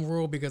 2-album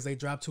rule, because they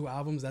dropped 2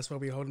 albums. That's why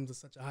we hold them to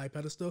such a high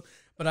pedestal.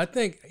 But I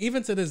think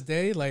even to this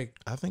day, like,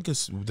 I think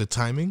it's the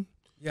timing.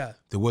 Yeah.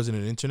 There wasn't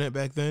an internet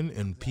back then,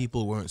 and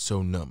people weren't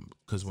so numb.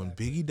 Because when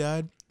Biggie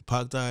died,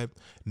 Pac died,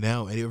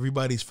 now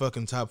everybody's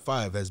fucking top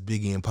 5 has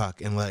Biggie and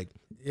Pac. And like,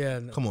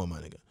 come on, my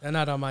nigga. They're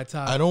not on my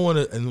top. I don't want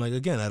to, and like,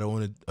 again, I don't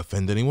want to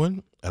offend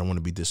anyone. I don't want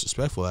to be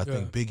disrespectful. I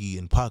think Biggie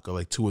and Pac are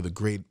like 2 of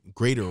the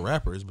greater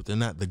rappers, but they're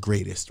not the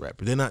greatest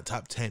rapper. They're not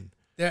top 10.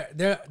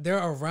 They're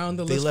around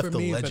the list for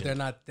me, but they're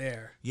not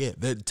there. Yeah,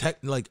 they're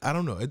like, I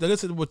don't know. I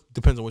guess it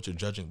depends on what you're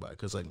judging by.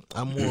 Because like,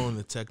 I'm more on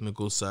the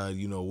technical side.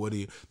 What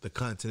the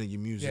content of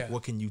your music?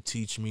 What can you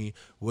teach me?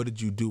 What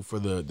did you do for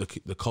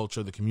the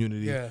culture, the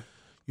community? Yeah.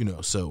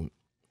 So.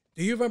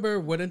 Do you remember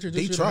what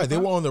introduced you? They tried. They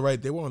were on the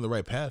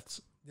right paths.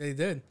 They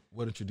did.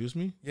 What introduced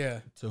me?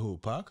 Yeah. To who?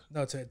 Pac?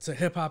 No, to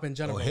hip hop in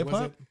general. Oh, hip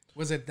hop?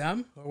 Was it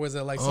them, or was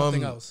it like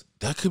something else?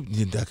 That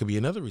could be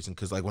another reason.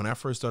 Because like when I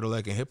first started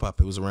liking hip hop,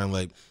 it was around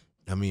like,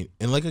 I mean,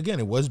 and like again,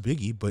 it was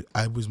Biggie, but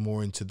I was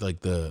more into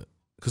like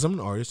because I'm an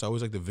artist, I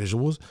always like the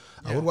visuals.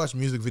 Yeah. I would watch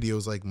music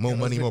videos like More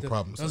Money, More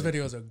Problems. Those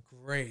videos are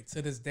great.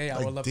 To this day,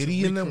 I would love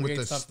Diddy to in them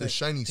with the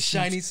shiny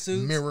suits,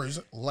 mirrors,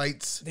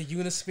 lights, the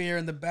Unisphere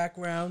in the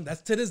background.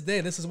 That's to this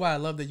day. This is why I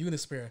love the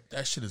Unisphere.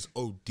 That shit is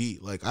OD.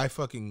 Like I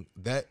fucking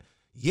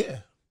yeah.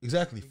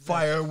 Exactly.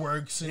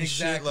 Fireworks and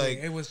shit. Like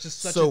it was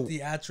just such a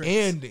theatrics.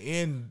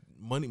 And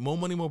More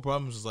Money, More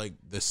Problems is like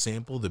the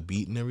sample, the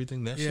beat and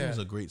everything. That shit was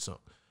a great song.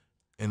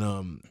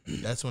 And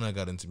that's when I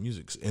got into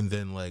music. And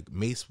then like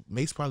Mace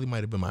probably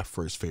might have been my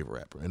first favorite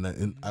rapper.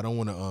 And I don't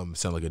want to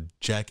sound like a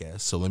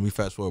jackass, so let me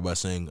fast forward by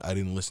saying I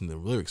didn't listen to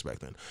lyrics back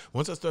then.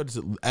 Once I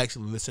started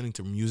actually listening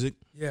to music,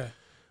 Yeah.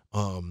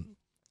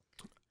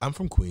 I'm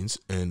from Queens,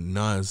 and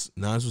Nas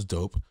was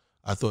dope.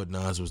 I thought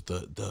Nas was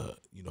the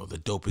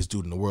dopest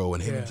dude in the world.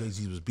 When him and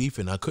Jay-Z was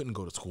beefing, I couldn't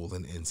go to school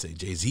and say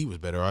Jay-Z was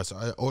better. So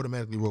I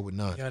automatically wrote with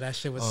Nas. Yo, that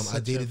shit was I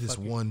such dated a this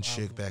fucking one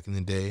problem. chick back in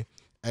the day.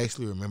 I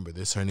actually remember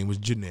this. Her name was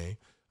Janae.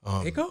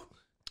 Aiko?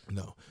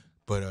 No,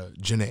 but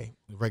Janae,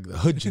 regular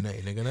hood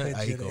Janae, nigga, not Hood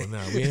Aiko. Janae.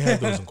 Nah, we didn't have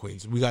those in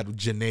Queens. We got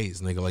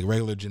Janaes, nigga, like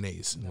regular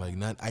Janaes, like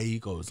not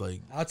Aikos,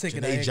 like I'll take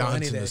an Janae Aiko any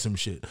Johnson day. or some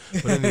shit.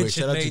 But anyway,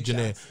 shout out to Janae Janae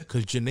Johnson.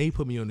 because Janae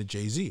put me on to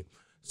Jay-Z.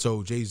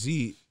 So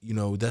Jay-Z,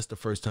 that's the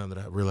first time that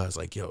I realized,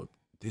 like, yo,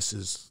 this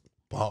is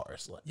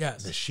bars. Like,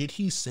 Yes. the shit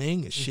he's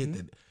saying is shit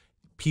that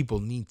people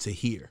need to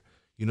hear.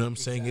 You know what I'm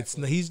saying?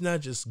 He's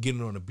not just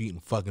getting on a beat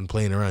and fucking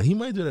playing around. He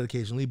might do that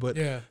occasionally, but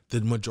Yeah.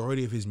 the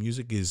majority of his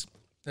music is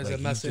There's a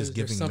he's message, just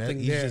there's giving something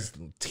he's there. just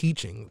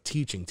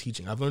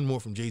teaching. I've learned more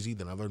from Jay-Z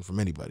than I've learned from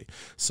anybody.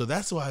 So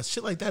that's why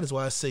shit like that is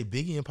why I say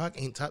Biggie and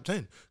Pac ain't top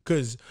 10,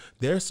 because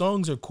their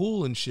songs are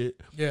cool and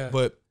shit. Yeah.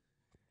 But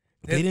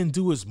they didn't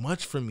do as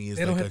much for me as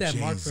they don't like a hit that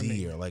mark for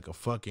Jay-Z me. or like a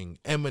fucking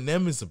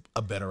Eminem is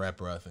a better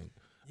rapper. I think.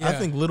 Yeah. I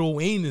think Lil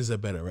Wayne is a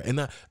better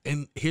rapper.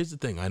 And here's the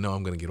thing. I know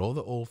I'm gonna get all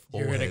the old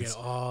You're gonna heads. get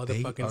all the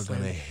They fucking are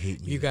slander. gonna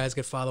hate me. You guys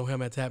could follow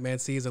him at Tapman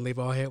C's and leave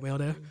all hate mail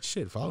there.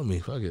 Shit, follow me.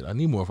 Fuck it. I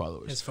need more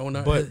followers. His phone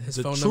nu- But his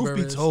the phone truth number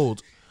be is-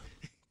 told,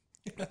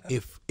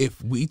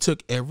 if we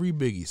took every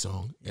Biggie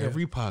song,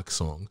 every Pac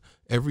song,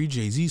 every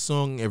Jay-Z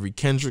song, every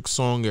Kendrick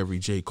song, every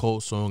J.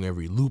 Cole song,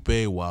 every Lupe,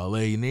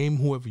 Wale, name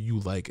whoever you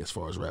like as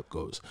far as rap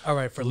goes. All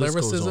right, for The list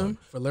goes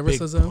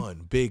lyricism, on. Big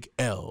Pun, Big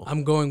L.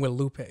 I'm going with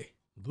Lupe.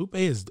 Lupe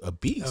is a A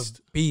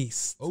beast.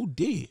 beast.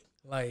 OD.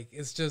 Like,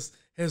 it's just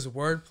his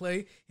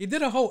wordplay. He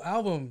did a whole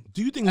album.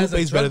 Do you think as a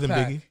Lupe is better drug than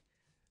pack. Biggie?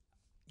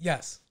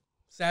 Yes.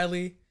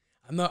 Sadly,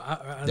 I'm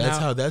not.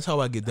 That's how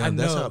I get down.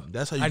 That's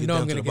how you I get know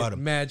down I'm to gonna the get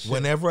bottom. mad shit.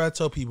 Whenever I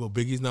tell people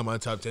Biggie's not my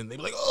top 10, they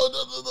be like,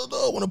 oh,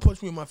 no, want to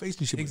punch me in my face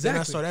and shit. But then I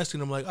Exactly. start asking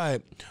them like, all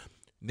right,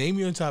 name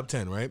your top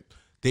 10, right?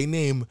 They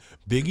name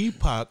Biggie,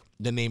 Pac,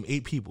 they name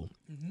 8 people.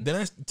 Mm-hmm. Then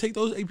I take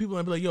those 8 people and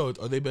I be like, yo,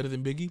 are they better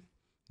than Biggie?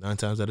 9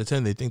 times out of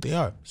 10, they think they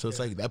are. So it's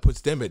like that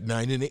puts them at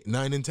 9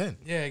 and 10.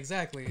 Yeah,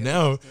 exactly.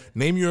 Now,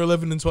 name your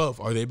 11 and 12.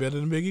 Are they better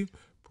than Biggie?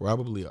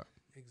 Probably are.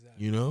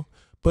 Exactly. You know?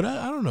 But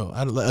I don't know.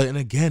 And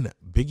again,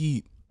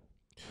 Biggie,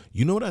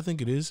 you know what I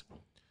think it is?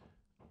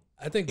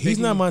 I think He's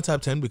Biggie- not my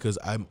top 10 because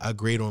I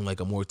grade on like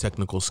a more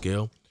technical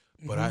scale.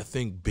 But Mm-hmm. I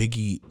think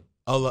Biggie,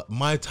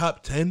 my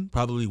top 10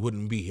 probably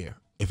wouldn't be here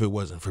if it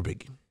wasn't for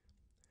Biggie.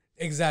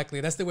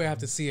 Exactly. That's the way I have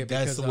to see it.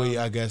 That's because, the way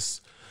I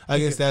guess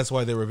that's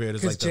why they're revered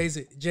as Because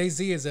like the,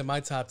 Jay-Z is in my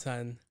top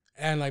 10.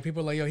 And like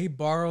people are like, yo, he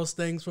borrows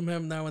things from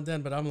him now and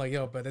then. But I'm like,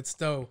 yo, but it's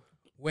still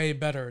way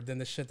better than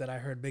the shit that I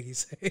heard Biggie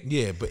say.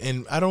 yeah, but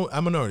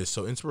I'm an artist,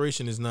 so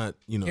inspiration is not,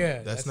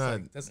 Yeah, that's not I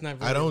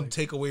really, don't like-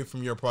 take away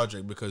from your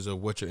project because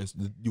of what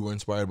you were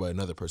inspired by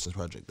another person's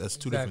project. That's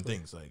two different Exactly.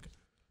 things, like,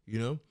 you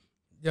know?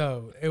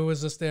 Yo, it was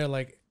just there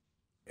like,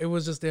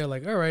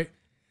 all right.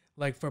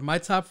 Like for my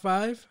top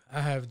 5,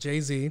 I have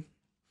Jay-Z.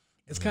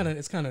 It's kind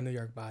of New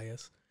York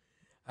bias.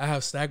 I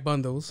have Stack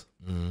Bundles.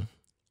 Mm-hmm.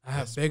 I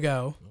have Big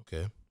L.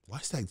 Okay. Why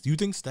Stack? Do you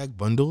think Stack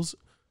Bundles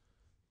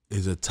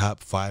is a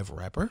top 5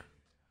 rapper?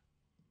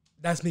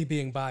 That's me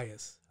being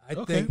biased. I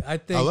Okay.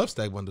 think I love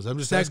Stack Bundles. I'm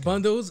just Stack asking.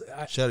 Bundles.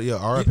 Shout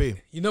out, R.I.P.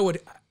 You know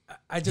what?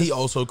 I just He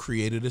also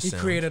created a he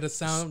sound. created a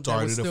sound that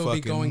would started a still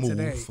be fucking going move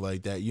today.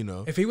 like that, you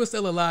know. If he was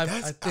still alive,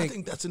 I I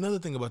think that's another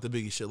thing about the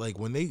Biggie shit. Like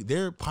when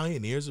they're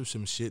pioneers of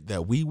some shit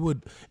that we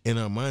would, in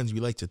our minds, we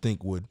like to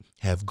think would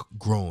have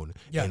grown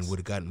Yes. and would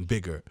have gotten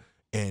bigger.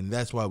 And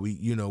that's why we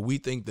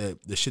think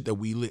that the shit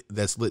that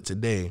that's lit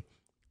today,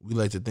 we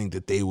like to think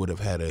that they would have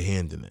had a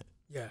hand in it.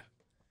 yeah.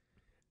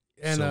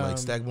 And so like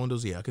Stack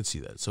Bundles, yeah, I could see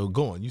that. So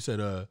go on. You said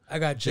I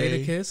got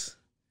Jay- Jadakiss.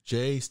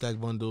 Jay, Stack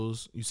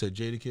Bundles. You said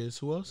Jadakiss.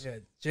 Who else? Yeah,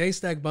 Jay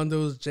Stack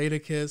Bundles,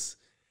 Jadakiss.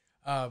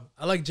 I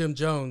like Jim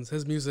Jones.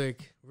 His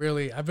music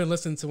really. I've been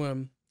listening to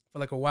him for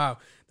like a while.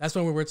 That's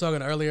when we were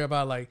talking earlier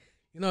about like,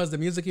 as the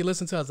music you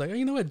listen to. I was like, oh,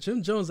 you know what?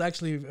 Jim Jones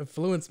actually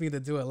influenced me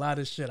to do a lot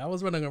of shit. I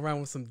was running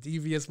around with some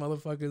devious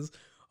motherfuckers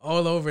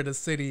all over the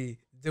city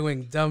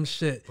doing dumb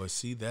shit. But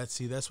see that's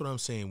what I'm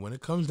saying. When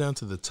it comes down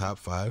to the top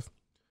 5,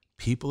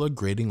 people are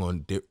grading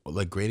on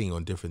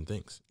different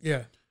things.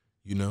 Yeah,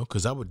 You know,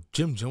 because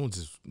Jim Jones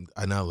is,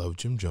 I now love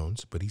Jim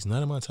Jones, but he's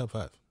not in my top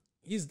 5.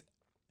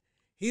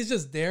 he's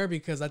just there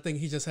because I think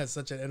he just has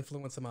such an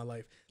influence in my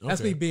life. That's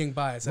Okay. me being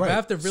biased. If Right. I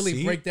have to really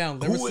See? break down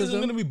Who isn't lyricism,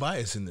 going to be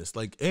biased in this?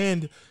 Like,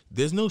 and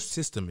there's no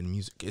system in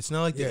music. It's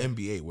not like the Yeah.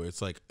 NBA where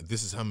it's like,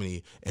 this is how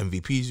many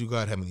MVPs you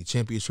got, how many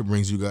championship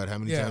rings you got, how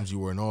many Yeah. times you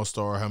were an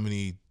all-star, how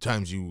many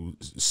times you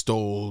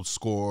stole,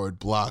 scored,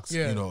 blocks,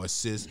 Yeah.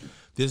 assists.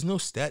 There's no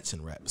stats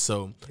in rap.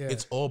 So Yeah.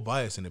 it's all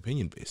biased and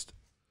opinion based.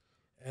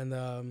 and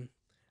I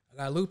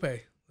got Lupe.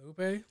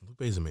 Lupe,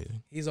 Lupe's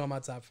amazing. he's on my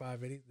top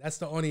 5. That's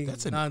the only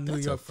That's a non-New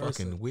that's York a fucking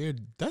person.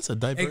 weird. That's a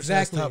diverse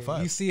Exactly. top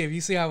 5. You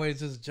see how it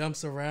just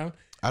jumps around.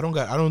 I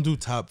don't do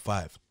top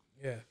 5.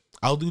 Yeah.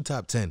 I'll do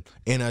top 10,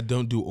 and I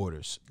don't do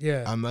orders.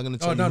 Yeah. I'm not gonna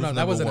tell Oh, you. no, who's no, that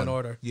number wasn't one. an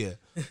order. Yeah,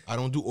 I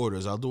don't do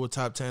orders. I'll do a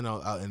top 10.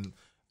 And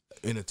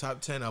in the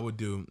top 10, I would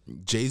do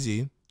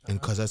Jay-Z,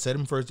 and because I said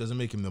him first doesn't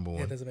make him number Yeah,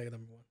 one. it doesn't make it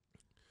number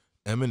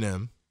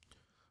 1.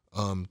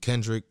 Eminem,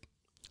 Kendrick,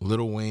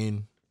 Lil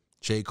Wayne,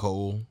 J.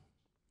 Cole,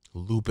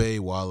 Lupe,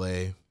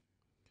 Wale,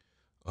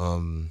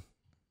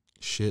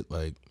 shit,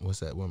 like,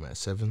 what's that? What am I at,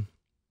 7?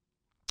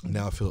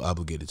 Now I feel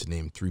obligated to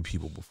name 3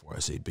 people before I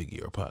say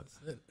Biggie or Pac.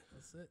 That's it.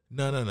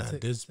 No.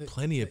 There's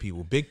plenty of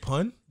people. Big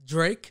Pun?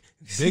 Drake.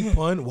 Big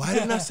Pun? Why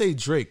didn't I say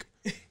Drake?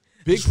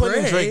 Big Pun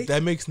and Drake, Drake.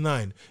 that makes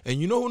 9.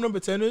 And you know who number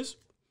 10 is?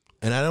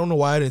 And I don't know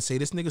why I didn't say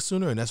this nigga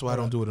sooner, and that's why I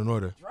don't do it in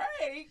order.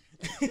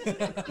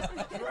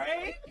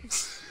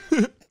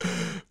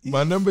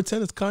 My number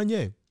 10 is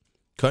Kanye.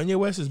 Kanye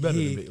West is better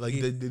than me. Like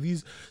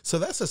these, so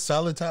that's a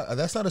solid top.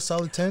 That's not a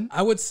solid 10.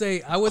 I would say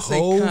Hove,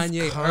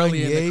 Kanye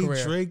early in the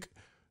career. Drake.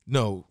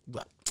 No,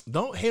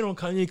 don't hate on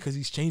Kanye because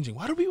he's changing.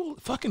 Why do people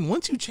fucking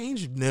once you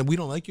change, man, we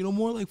don't like you no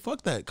more? Like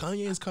fuck that.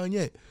 Kanye is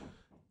Kanye.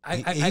 I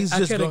He's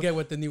just couldn't gone- get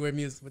with the newer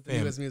music. With the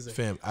newest music.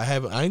 Fam, I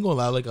ain't gonna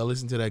lie. Like I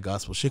listen to that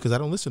gospel shit because I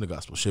don't listen to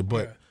gospel shit,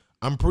 but. Yeah.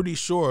 I'm pretty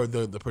sure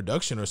the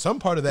production or some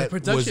part of that The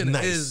production was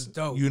nice. is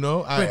dope. You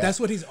know, But that's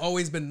what he's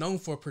always been known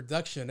for.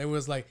 Production. It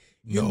was like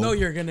you No. know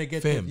you're gonna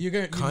get Fam, you're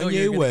gonna Kanye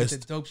get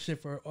West- the dope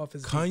shit for off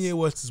his Kanye beats.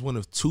 West is one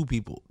of 2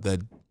 people that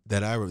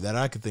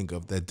I could think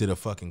of that did a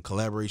fucking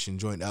collaboration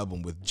joint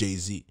album with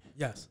Jay-Z.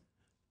 Yes.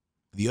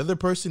 The other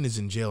person is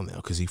in jail now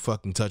because he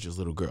fucking touches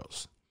little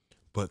girls.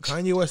 But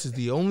Kanye West is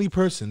the only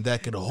person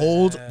that could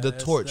hold the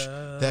torch,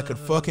 that could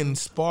fucking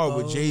spar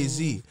with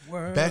Jay-Z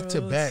back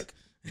to back.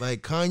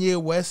 Like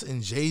Kanye West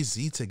and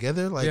Jay-Z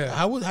together. Like Yeah.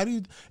 how do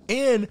you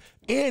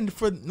and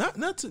for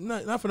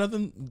not for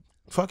nothing,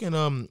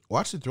 fucking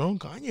Watch the Throne,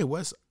 Kanye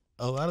West,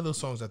 a lot of those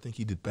songs I think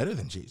he did better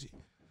than Jay-Z.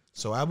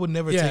 So I would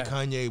never Yeah. take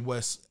Kanye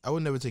West. I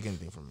would never take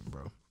anything from him,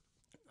 bro.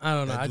 I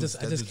don't know. That I dude's-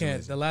 just that dude's can't.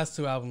 amazing. The last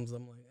 2 albums,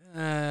 I'm like,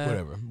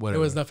 Whatever. There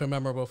was nothing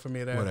memorable for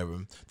me there. Whatever.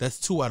 That's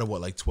 2 out of what,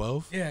 like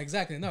 12? Yeah,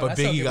 exactly. No, But that's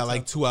okay Biggie got with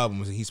like some- 2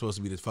 albums and he's supposed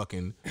to be the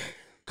fucking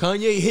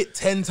Kanye hit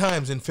 10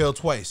 times and failed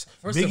twice.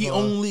 First of Biggie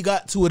all, only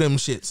got 2 of them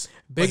shits.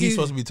 But he's Biggie-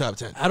 supposed to be top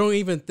 10. I don't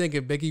even think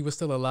if Biggie was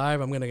still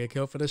alive, I'm gonna get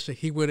killed for this shit.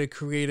 He would have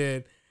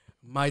created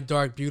My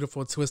Dark,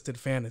 Beautiful, Twisted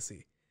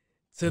Fantasy.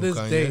 To this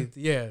Kanye? day,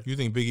 yeah. You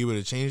think Biggie would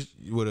have changed?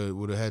 Would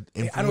have had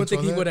influence? I don't think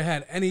on he that? would have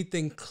had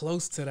anything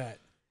close to that.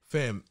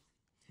 Fam,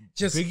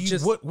 Just, Biggie,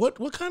 just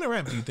what kind of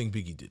rap do you think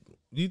Biggie did?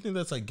 Do you think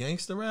that's like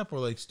gangster rap or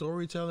like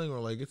storytelling or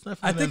like it's not?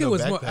 I think no it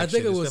was more. backpack I think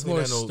shit. it It's was definitely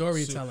more not no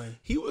storytelling.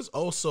 He was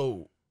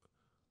also.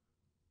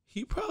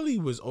 He probably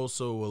was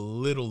also a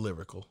little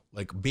lyrical,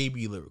 like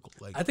baby lyrical.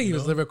 Like I think he you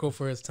was know? lyrical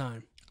for his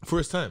time. for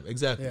his time,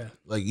 exactly. Yeah.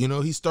 Like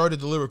he started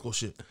the lyrical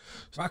shit.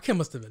 Rakim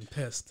must have been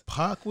pissed.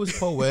 Pac was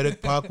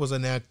poetic. Pac was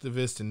an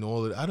activist and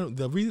all that.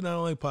 The reason I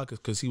don't like Pac is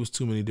because he was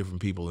too many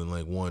different people in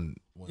like one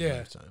Yeah.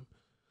 lifetime.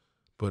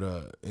 But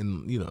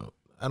and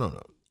I don't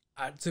know.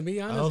 To be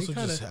I honest,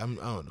 also I don't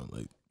know.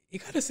 Like he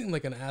kind of seemed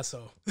like an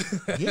asshole.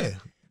 yeah,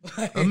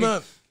 Like- I'm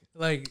not.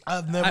 like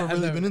I've never I've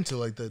really never- been into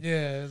like that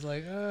Yeah, it's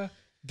like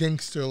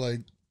gangster like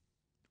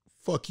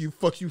fuck you,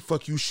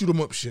 shoot 'em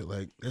up shit.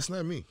 Like that's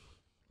not me.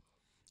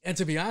 And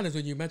to be honest,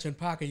 when you mention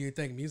Pac and you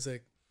think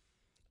music,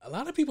 a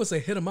lot of people say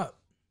hit him up.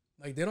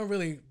 Like they don't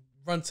really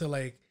run to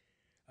like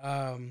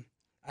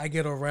I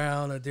Get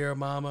Around or Dear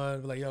Mama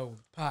and be like, yo,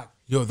 Pac.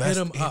 Yo, that's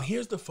hit him and up.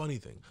 here's the funny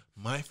thing.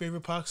 My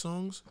favorite Pac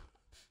song,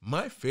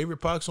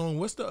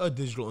 what's the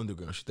Digital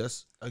Underground shit?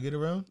 That's I Get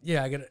Around?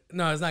 Yeah, I get it.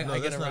 No, it's not No, I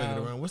Get that's Around. not I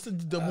Get Around. What's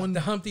the one?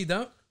 The Humpty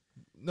Dump?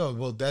 No,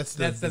 well that's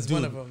the That's the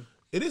one dude. of them.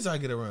 It is I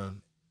Get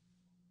Around.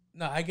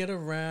 No, I Get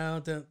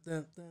Around.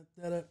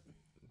 No,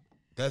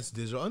 That's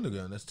Digital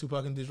Underground. That's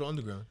Tupac and Digital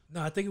Underground.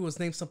 I think it was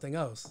named something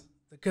else.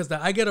 Because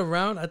the I Get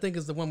Around, I think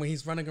is the one where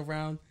he's running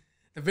around.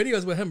 The video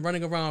is with him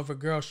running around with a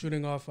girl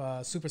shooting off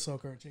Super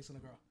Soaker and chasing a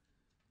girl.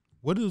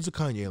 What is the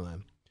Kanye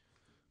line?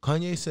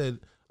 Kanye said,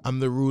 "I'm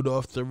the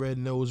Rudolph the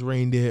Red-Nosed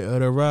Reindeer of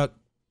the Rock."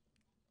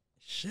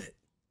 Shit.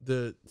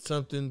 The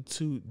something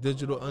to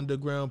Digital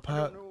Underground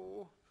Pop.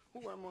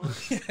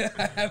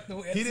 I have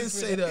no He didn't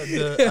answers for say that.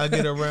 the I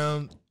Get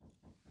Around.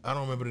 I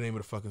don't remember the name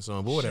of the fucking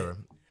song, but whatever.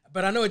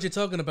 But I know what you're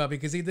talking about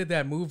because he did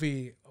that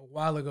movie a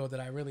while ago that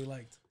I really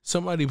liked.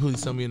 Somebody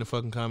please tell me in the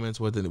fucking comments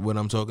what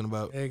I'm talking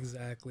about.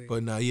 Exactly.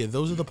 But nah, yeah,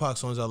 those are the Pac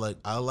songs I like.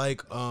 I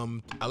like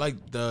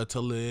the To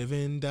Live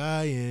and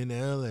Die in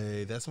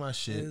LA. That's my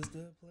shit. Is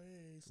the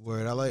place.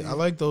 Word. I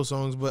like those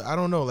songs, but I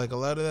don't know, like a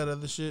lot of that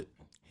other shit.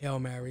 Hail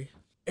Mary.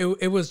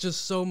 It was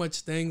just so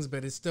much things,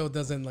 but it still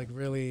doesn't like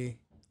really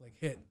like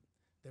hit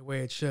the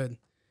way it should.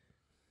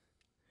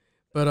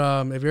 But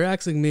if you're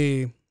asking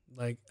me,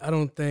 like I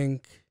don't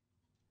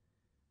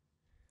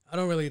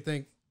really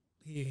think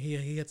he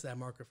hits that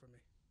marker for me.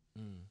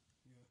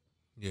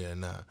 Yeah,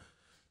 nah.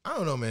 I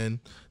don't know, man.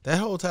 That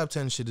whole top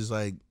 10 shit is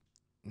like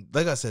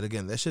like I said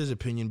again, that shit is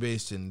opinion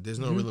based, and there's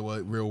no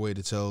real way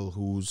to tell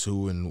who's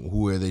who and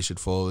where they should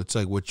fall. It's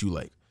like what you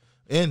like,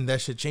 and that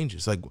shit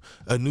changes. Like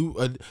 10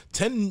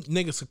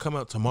 niggas could come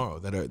out tomorrow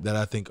that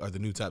I think are the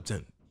new top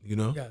 10. You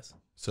know? Yes.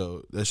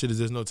 So that shit is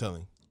there's no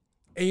telling.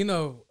 And you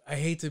know, I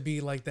hate to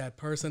be like that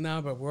person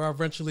now, but we're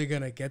eventually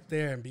gonna get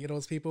there and be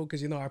those people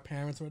because you know our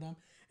parents were them,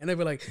 and they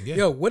were like,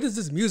 "Yo, what is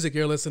this music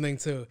you're listening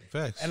to?"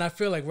 Facts. And I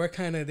feel like we're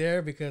kind of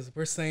there because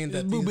we're saying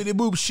that Boobity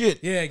boob shit.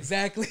 yeah,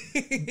 exactly.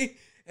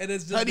 And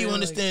it's just How do you there,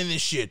 understand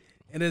this shit?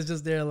 and it's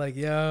just there like,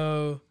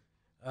 yo,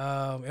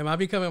 am I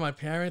becoming my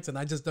parents? And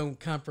I just don't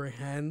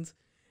comprehend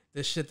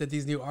the shit that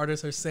these new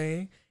artists are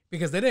saying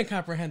because they didn't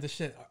comprehend the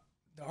shit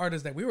the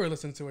artists that we were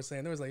listening to were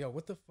saying. They was like, yo,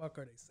 what the fuck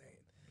are they saying?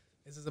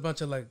 This is a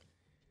bunch of like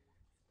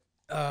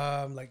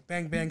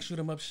bang bang shoot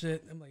 'em up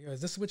shit. I'm like, yo,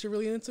 is this what you're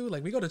really into?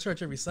 Like, we go to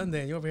church every Sunday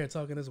and you're over here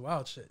talking this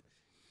wild shit.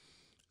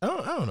 I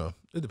don't know.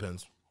 It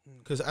depends.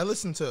 Because I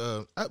listen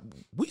to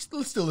we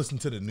still listen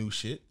to the new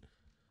shit.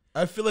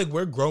 I feel like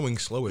we're growing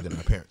slower than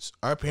our parents.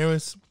 Our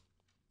parents,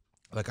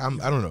 like I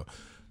don't know.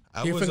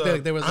 You think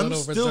that there was a I'm little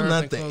still reserved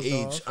not and the closed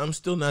age. off? I'm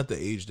still not the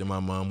age that my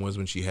mom was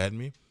when she had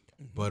me.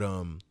 But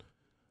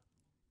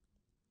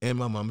and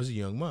my mom is a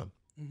young mom.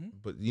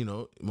 But you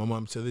know, my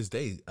mom to this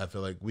day, I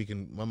feel like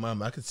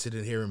I could sit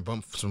in here and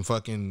bump some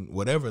fucking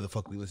whatever the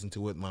fuck we listen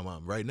to with my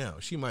mom right now.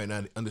 She might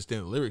not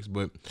understand the lyrics,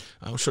 but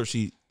I'm sure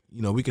she,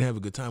 you know, we can have a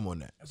good time on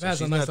that. It So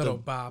has a she's nice not little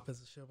bop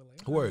as a shit.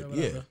 Like, Word,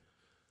 whatever. yeah.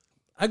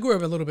 I grew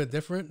up a little bit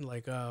different.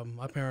 Like,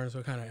 my parents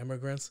were kind of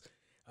immigrants.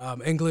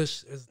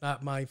 English is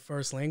not my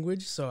first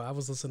language, so I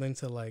was listening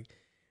to like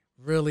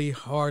really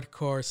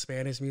hardcore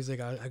Spanish music.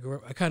 I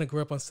kind of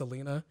grew up on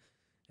Selena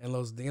and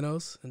Los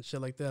Dinos and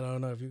shit like that. I don't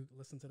know if you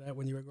listened to that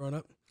when you were growing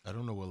up. I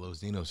don't know what Los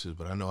Dinos is,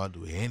 but I know I'll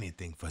do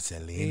anything for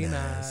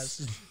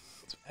Selena's.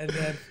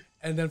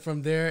 and then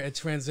from there it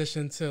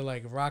transitioned to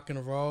like rock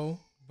and roll.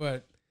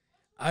 But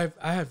I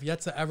have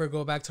yet to ever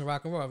go back to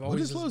rock and roll. I've What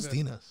always is just Los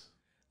been- Dinos?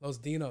 Los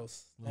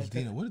Dinos. Los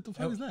Dinos. What the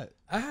fuck is that?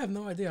 I have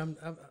no idea.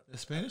 The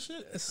Spanish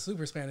shit? It's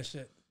super Spanish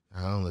shit.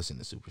 I don't listen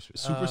to super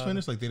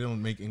Spanish. Like they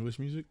don't make English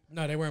music.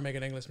 No, they weren't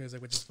making English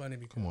music, which is funny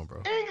because Come on,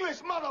 bro. English,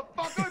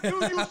 motherfucker.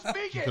 Do you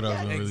speak it? But I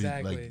was gonna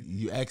Exactly. like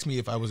you asked me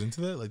if I was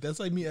into that. Like that's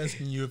like me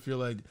asking you if you're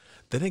like.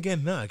 Then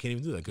again, nah, I can't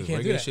even do that because can't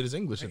do regular that. shit is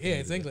English. at the Yeah, end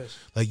it's of the day. English.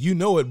 Like you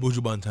know what Buju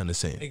Banton is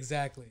saying,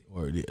 Exactly.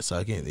 or yeah, so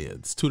I can't. Yeah,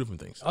 it's two different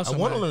things. Also, I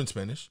want to my- learn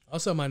Spanish.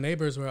 Also, my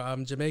neighbors were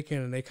Jamaican,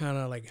 and they kind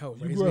of like helped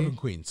You raise grew up me. in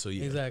Queens, so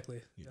yeah. Exactly.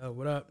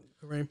 What up,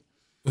 Kareem?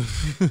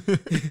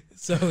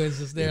 So it's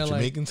just there If like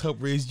Jamaicans help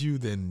raise you,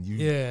 then you.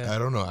 Yeah. I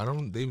don't know. I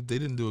don't. They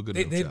didn't do a good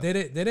they enough job.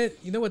 didn't.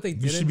 You know what they You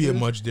didn't should be a do?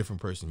 much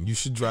different person. You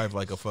should drive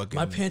like a fucking.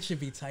 My pants should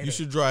be tighter. You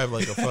should drive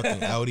like a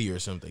fucking Audi or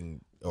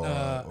something. Or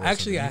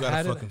Actually, something. You got a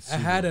I fucking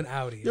had Subaru. an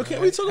Audi. Yo, can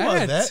all we right? talk I about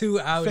had that? 2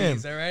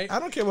 Audis, Fam, all right? I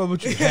don't care about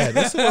what you had.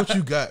 Let's see what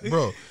you got,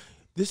 bro.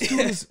 This dude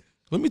is.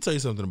 Let me tell you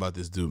something about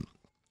this dude.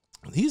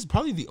 He's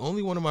probably the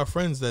only one of my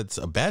friends that's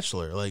a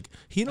bachelor. Like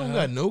he don't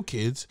got no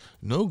kids,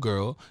 no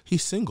girl.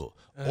 He's single.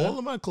 All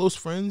of my close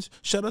friends.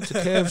 Shout out to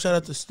Kev. Shout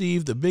out to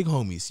Steve. The big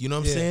homies. You know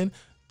what I'm Yeah. saying?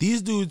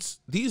 These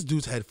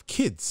dudes had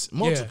kids,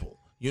 multiple.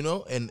 You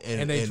know, and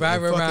they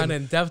drive around fucking-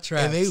 in death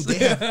traps. and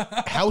they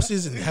have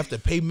houses and have to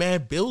pay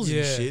mad bills and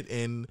Yeah. shit.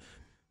 And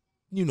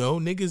you know,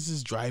 niggas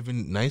is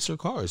driving nicer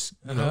cars.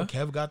 You know,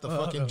 Kev got the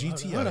fucking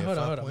GT. Hold on.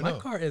 5.0. My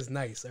car is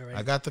nice, all right?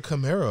 I got the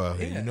Camaro out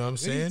here. Yeah, You know what I'm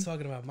what are you saying?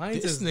 talking about? Mine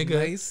This is nigga,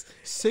 nice.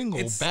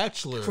 single, It's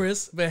bachelor.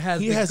 Crisp, but it has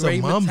He the has a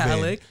gray mom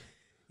metallic. van.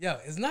 Yo,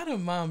 it's not a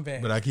mom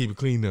van. But I keep it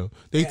clean though.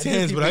 They Yeah,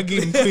 tans, keep but I it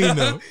keep them clean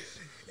though.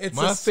 It's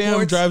My a fam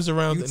sports drives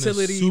around in a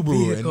utility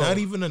Subaru, and vehicle. not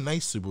even a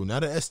nice Subaru,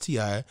 not a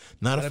STI,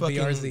 not a Not a fucking,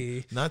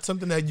 BRZ. not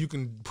something that you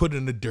can put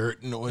in the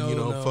dirt and you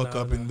know No, fuck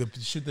no, up, no. and the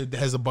shit that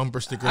has a bumper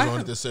stickers I on have-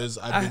 it that says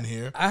 "I've been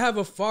here." I have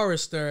a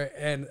Forester,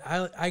 and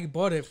I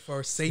bought it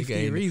for safety Nigga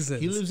ain't- reasons.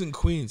 He lives in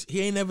Queens.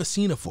 He ain't never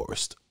seen a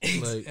forest.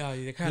 Like, Oh,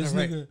 you're kind this of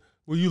right. nigga,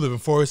 where you live in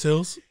Forest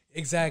Hills?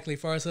 Exactly.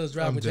 Forest Hills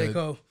Drive I'm with J. dead.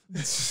 Cole.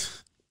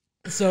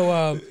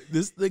 So,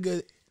 This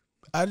nigga,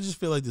 I just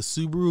feel like the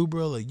Subaru,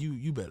 bro. Like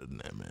you better than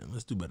that, man.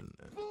 Let's do better than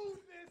that.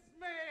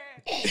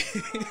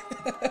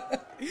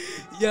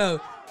 yo,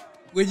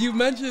 when you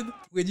mentioned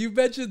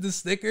the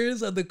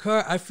stickers on the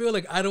car, I feel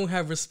like I don't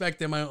have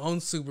respect in my own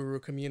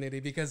Subaru community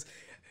because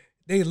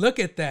they look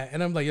at that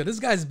and I'm like, yo, this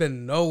guy's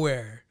been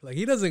nowhere. Like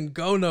he doesn't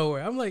go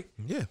nowhere. I'm like,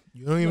 Yeah,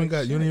 you don't even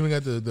got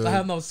the. I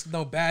have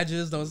no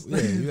badges, no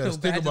yeah, you got no a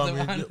sticker badges about me,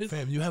 around Yo, it.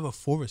 fam. You have a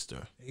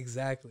Forester.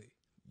 Exactly.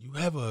 You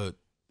have a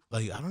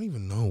like. I don't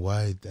even know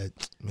why that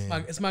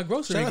man. It's my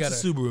grocery Shout out gutter.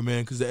 to Subaru,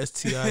 man, because the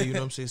STI, you know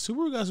what I'm saying?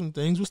 Subaru got some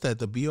things. What's that?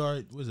 The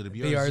BR, was it a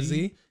BRZ?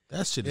 BRZ?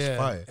 That shit is Yeah,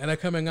 fire. and I'm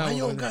coming out. Why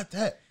you with don't got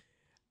that?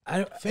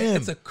 Fam,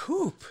 it's a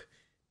coupe.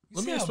 You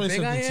Let see me how explain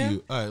big I something to am?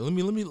 you. All right,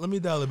 let me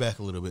dial it back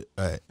a little bit.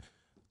 All right,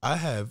 I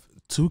have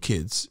 2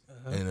 kids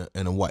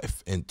and a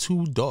wife and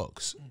 2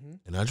 dogs,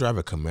 and I drive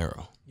a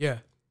Camaro. Yeah,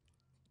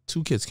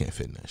 2 kids can't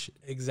fit in that shit.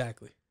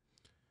 exactly.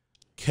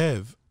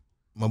 Kev,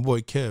 my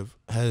boy Kev,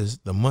 has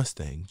the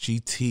Mustang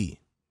GT.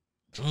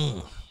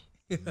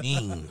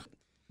 Mean.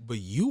 But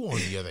you, on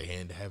the other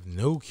hand, have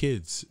no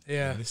kids.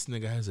 Yeah. And this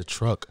nigga has a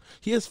truck.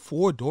 He has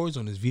 4 doors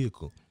on his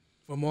vehicle.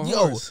 For more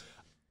Yo. horse.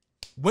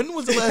 When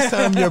was the last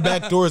time your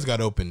back doors got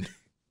opened?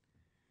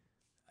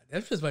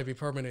 That just might be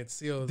permanent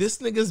sealed. This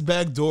nigga's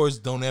back doors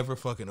don't ever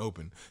fucking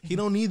open. He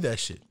don't need that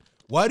shit.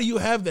 Why do you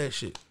have that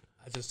shit?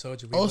 I just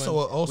told you. Also,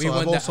 we won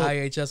I've the also-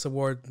 IHS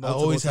award. I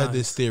Multiple always had times.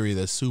 this theory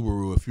that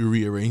Subaru, if you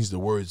rearrange the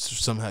words,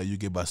 somehow you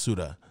get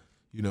basura.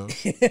 You know?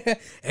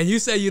 And you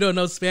say you don't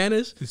know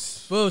Spanish?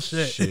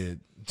 Bullshit. Shit.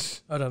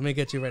 Hold on, let me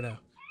get you right now.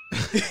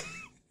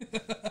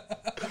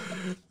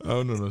 I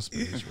don't know no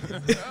Spanish,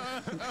 man.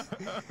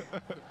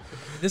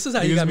 This is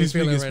how you got me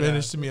feeling speaking right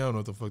Spanish now. to me. I don't know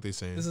what the fuck they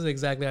saying. This is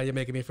exactly how you're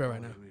making me feel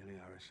right now.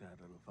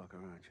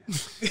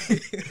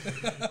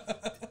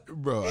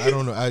 Bro, I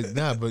don't know.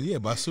 But yeah,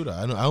 basura.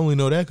 I only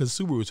know that because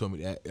Subaru told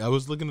me that. I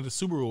was looking at the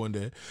Subaru one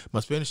day. My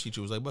Spanish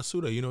teacher was like,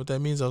 basura, you know what that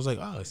means? I was like,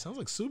 oh, it sounds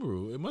like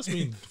Subaru. It must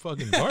mean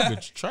fucking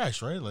garbage,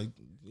 trash, right? Like,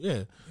 yeah.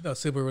 You know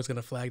Subaru's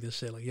gonna flag this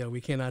shit. Like, yo,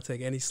 we cannot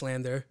take any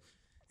slander.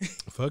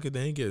 Fuck it,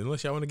 they ain't get it.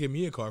 Unless y'all want to give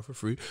me a car for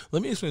free.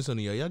 Let me explain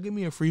something to y'all. Y'all give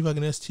me a free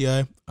fucking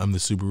STI, I'm the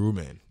Subaru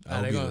man.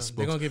 I'll they're be gonna- the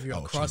they're gonna give you a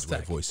I'll cross change my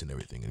tag. voice and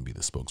everything and be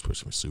the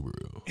spokesperson for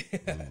Subaru.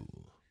 Ooh.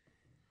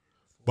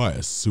 Buy a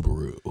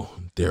Subaru.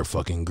 They're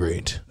fucking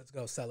great. Let's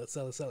go. Sell it.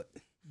 Sell it. Sell it.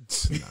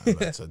 Nah, I'm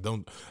not- so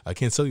don't. I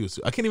can't sell you.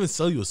 I can't even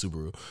sell you a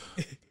Subaru.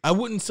 I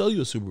wouldn't sell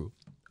you a Subaru.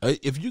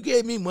 If you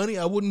gave me money,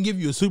 I wouldn't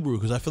give you a Subaru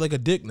because I feel like a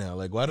dick now.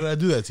 Like, why did I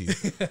do that to you?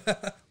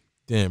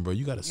 Damn, bro,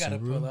 you got a You gotta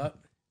Subaru. pull up.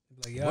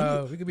 Like,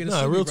 yo, we could be the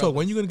Nah, Subaru real talk. brothers.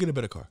 When you gonna get a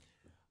better car?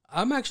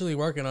 I'm actually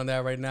working on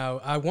that right now.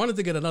 I wanted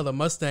to get another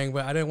Mustang,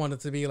 but I didn't want it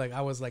to be like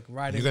I was like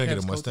riding. You gonna get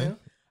Kev's a Mustang? coattail.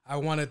 I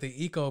wanted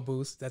the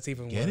EcoBoost. That's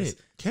even Get worse.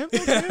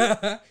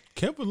 it,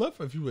 Kemp would love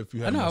if you had.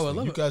 I know, I a would Mustang.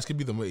 love You it. guys could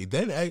be the.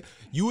 Then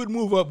you would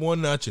move up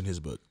one notch in his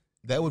book.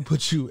 That would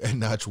put you at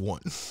notch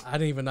 1. I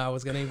didn't even know I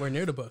was getting anywhere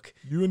near the book.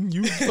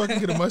 You fucking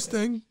get a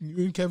Mustang.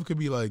 You and Kev could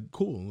be like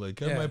cool. Like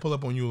Kev Yeah. might pull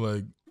up on you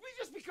like. We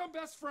just become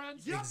best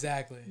friends.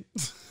 Exactly.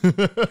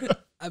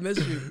 I miss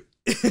you.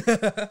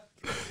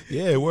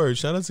 Yeah, word.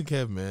 Shout out to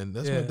Kev, man.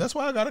 Yeah. That's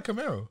why I got a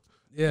Camaro.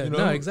 Yeah, You no,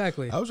 know,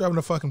 exactly. I was driving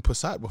a fucking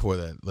Passat before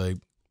that. Like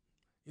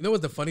You know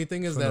what the funny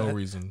thing is for that no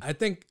reason. I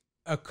think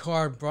a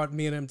car brought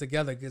me and him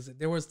together because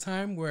there was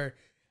time where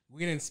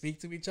we didn't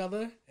speak to each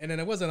other, and then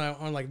it wasn't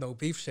on like no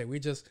beef shit. We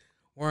just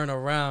weren't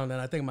around,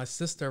 and I think my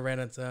sister ran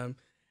into him,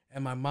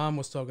 and my mom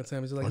was talking to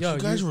him. She's like, Aren't "Yo, you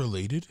guys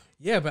related?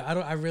 yeah, but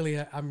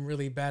I'm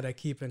really bad at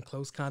keeping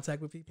close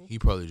contact with people. He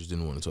probably just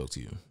didn't want to talk to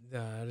you.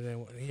 I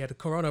didn't, he had the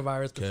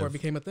coronavirus before it Kev,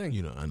 became a thing.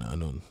 You know, I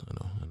know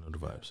the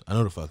vibes. I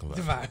know the fucking vibes.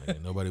 The vibe.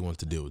 Nigga. Nobody wants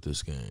to deal with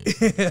this game.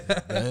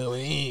 We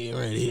ain't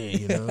right here,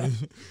 you know.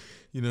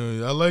 You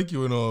know, I like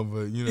you and all,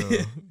 but you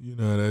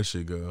know how that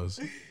shit goes.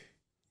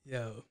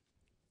 Yo,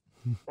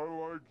 I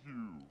like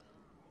you,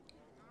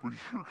 but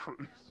you're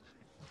crazy.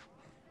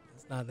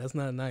 that's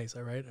not nice.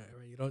 All right,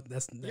 you don't.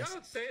 That's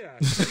don't say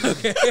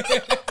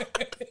that.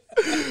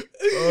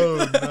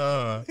 Oh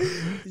nah.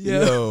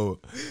 Yo.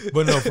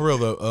 But no, for real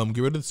though.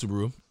 Get rid of the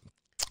Subaru.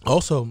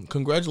 Also,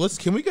 congratulations.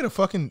 Can we get a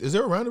fucking? Is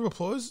there a round of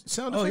applause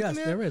sound Oh, effect yes, in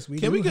there? there is. We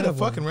Can do we get a have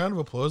one. fucking round of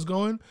applause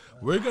going?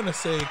 We're gonna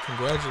say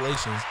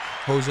congratulations.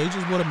 Jose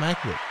just bought a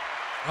MacBook.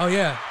 Oh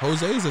yeah,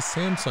 Jose is a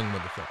Samsung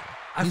motherfucker.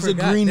 I He's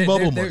forgot. a green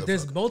bubble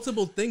There's motherfucker.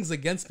 multiple things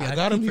against me. I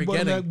got him. keep He bought a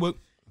forgetting. MacBook.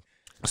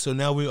 So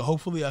now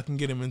hopefully I can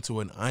get him into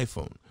an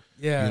iPhone.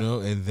 Yeah, You know,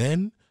 and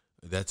then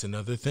that's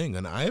another thing.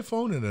 An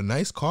iPhone and a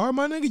nice car,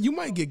 my nigga, you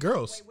might get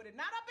girls.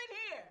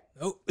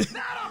 Oh,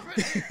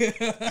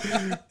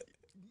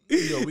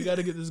 Yo, we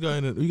gotta get this guy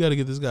an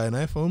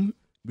iPhone.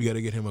 We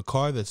gotta get him a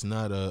car that's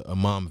not a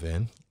mom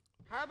van.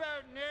 How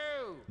about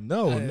no?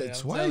 No, Hey,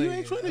 it's I'm why telling you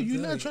ain't you, trying to. I'm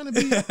You're not telling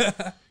trying to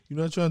be. You're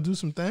not trying to do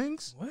some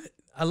things. what?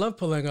 I love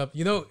pulling up.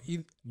 You know,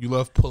 You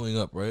love pulling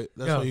up, right?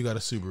 That's Yo. why you got a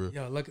Subaru.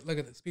 yo, look at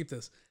this. Peep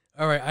this.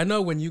 All right, I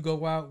know when you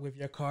go out with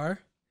your car,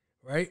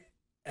 right?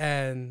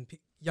 And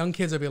young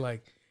kids will be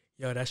like,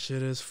 "Yo, that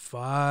shit is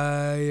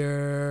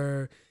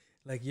fire."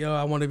 Like, yo,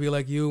 I want to be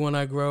like you when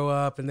I grow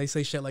up, and they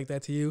say shit like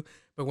that to you.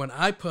 But when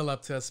I pull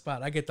up to a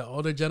spot, I get the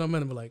older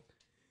gentleman and be like,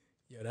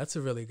 "Yo, that's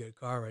a really good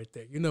car right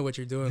there. You know what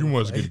you're doing." You with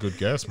must it." get good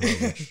gas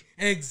mileage.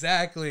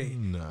 Exactly.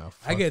 Nah,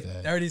 fuck I get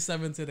that.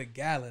 37 to the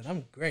gallon.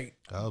 I'm great.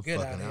 I Get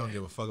out don't here.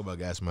 give a fuck about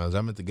gas miles.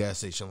 I'm at the gas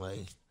station like,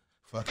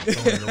 fucking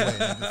throwing it away,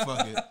 nigga.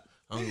 Fuck it.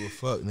 I don't give a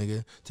fuck,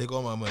 nigga. Take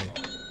all my money.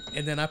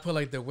 And then I put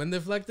like the wind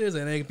deflectors,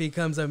 and it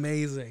becomes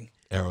amazing.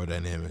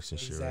 Aerodynamics and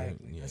shit,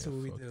 Exactly. right? That's what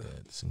we fuck do.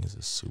 That. This thing is a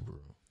Subaru.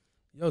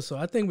 Yo, so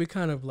I think we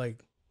kind of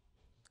like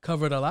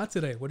covered a lot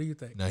today. What do you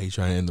think? Now he's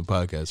trying to end the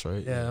podcast,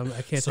 right? Yeah,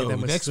 I can't So take that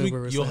much next week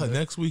Subaru you'll have, slander.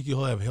 next week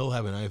he'll have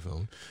an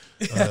iPhone.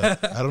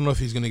 I don't know if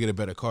he's gonna get a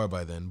better car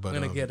by then, but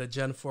I'm gonna get a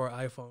Gen 4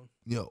 iPhone.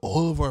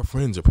 all of our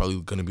friends are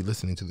probably gonna be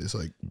listening to this.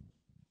 Like,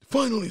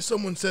 finally,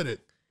 someone said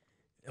it.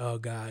 Oh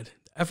God,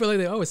 I feel like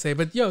they always say,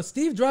 but yo,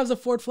 Steve drives a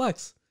Ford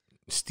Flex.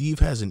 Steve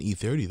has an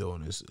E30 though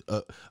on his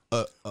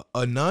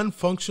a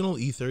non-functional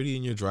E30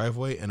 in your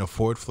driveway and a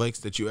Ford Flex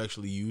that you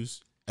actually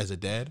use as a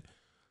dad.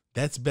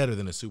 That's better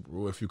than a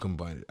Subaru if you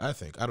combine it. I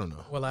think. I don't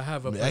know. Well, I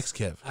have a Ask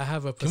Kev. I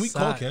have a Passat. Can we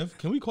call Kev?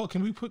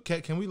 Can we put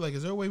Kev? Can we like?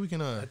 Is there a way we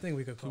can? I think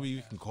we could call.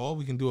 We can call.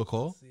 We can do a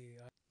call. Let's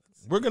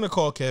see. We're gonna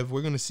call Kev.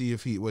 We're gonna see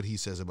if what he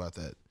says about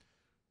that.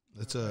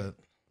 Let's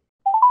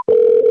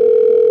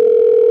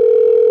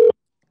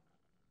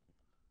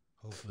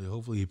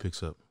Hopefully he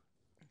picks up.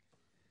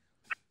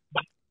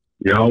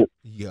 Yo.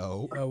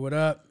 Oh, what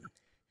up?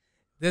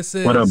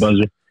 What up,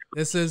 Buzzer?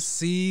 This is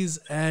C's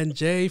and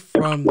Jay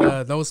from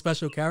the Those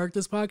Special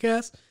Characters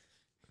podcast.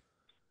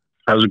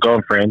 How's it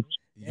going, friends?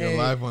 You're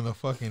live on the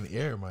fucking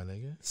air, my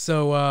nigga.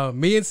 So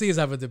me and C's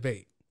have a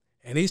debate,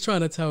 and he's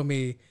trying to tell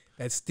me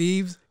that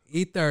Steve's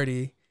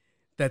E30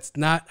 that's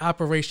not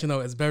operational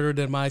is better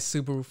than my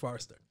Subaru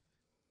Forester.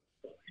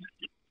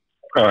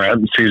 All right,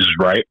 C's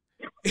right.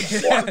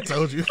 I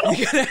told you.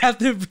 You're gonna have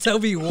to tell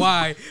me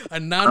why a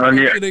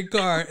non-functioning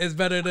car is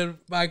better than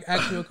my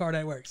actual car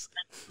that works.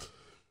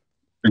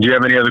 Do you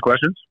have any other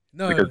questions?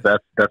 No, because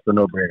that's a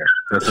no-brainer.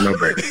 That's a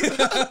no-brainer.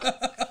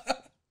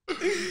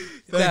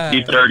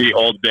 E30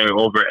 all day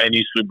over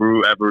any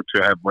Subaru ever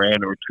to have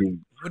ran or to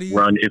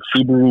run. If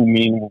Subaru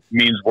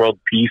means world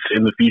peace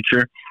in the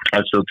future,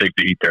 I'd still take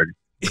the E30.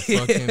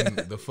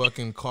 The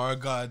fucking car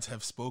gods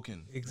have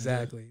spoken.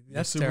 Exactly.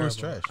 That's Subaru's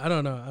terrible. trash. I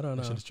don't know.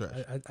 That shit is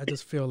trash. I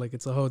just feel like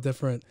it's a whole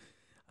different.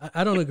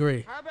 I don't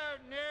agree. How about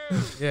no?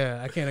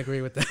 Yeah, I can't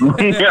agree with that.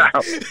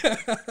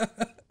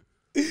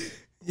 Yeah.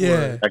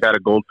 Yeah. I got a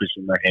goldfish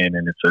in my hand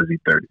and it says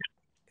E30.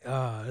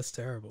 Ah, that's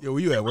terrible. Yo,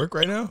 were you at work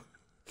right now?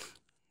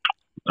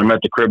 I'm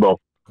at the Cribbo.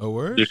 Oh,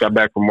 word? Just got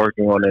back from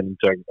working on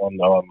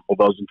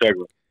Hobel's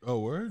Integra. Oh,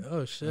 word?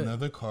 Oh, shit.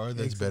 Another car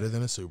that's better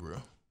than a Subaru.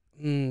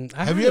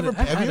 Have you ever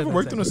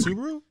worked on a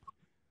Subaru?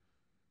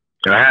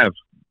 I have.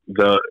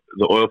 The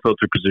oil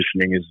filter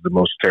positioning is the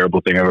most terrible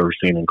thing I've ever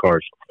seen in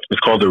cars.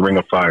 It's called the Ring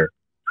of Fire.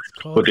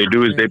 What they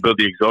do is they build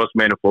the exhaust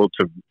manifold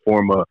to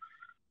form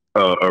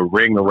a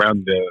ring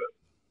around the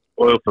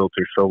oil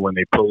filter, so when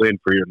they pull in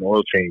for your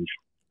oil change,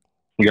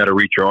 you got to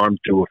reach your arm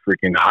to a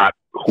freaking hot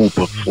hoop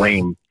of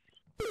flame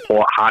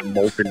or hot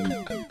molten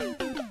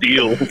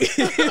steel.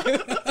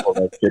 Pull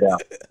that shit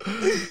out.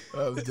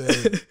 Oh,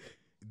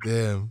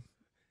 damn.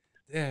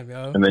 Damn,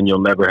 yo. And then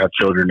you'll never have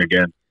children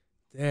again.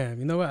 Damn,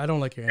 you know what? I don't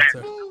like your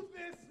answer. Move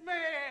this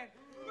man.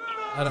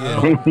 I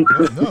don't.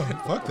 No,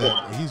 fuck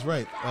that. He's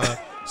right.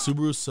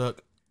 Subarus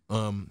suck.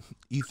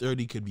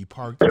 E30 could be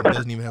parked. It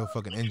doesn't even have a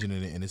fucking engine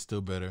in it, and it's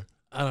still better.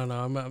 I don't know.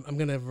 I'm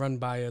gonna run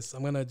bias.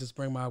 I'm gonna just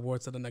bring my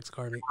awards to the next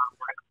car meet.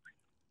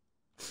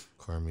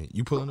 Car meet.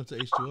 You pulling up to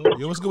H2O?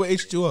 Yo, what's good with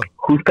H2O?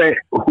 Who's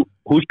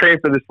paying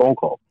for this phone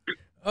call?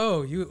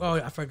 Oh,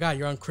 I forgot.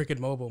 You're on Cricket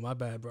Mobile. My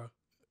bad, bro.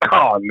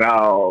 Oh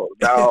no.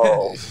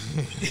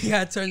 You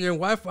gotta turn your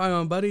Wi-Fi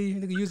on, buddy.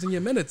 You're using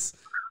your minutes.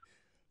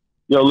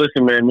 Yo,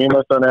 listen, man. Me and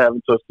my son are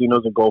having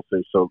Tostinos and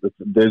goldfish, so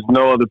there's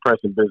no other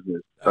pressing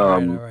business. All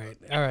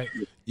right.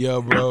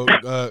 Yo, bro.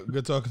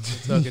 Good talking to you.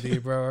 Talking to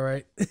you, bro. All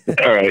right.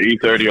 All right,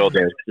 E30 all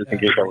day. Just in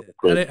case I was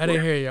quick. I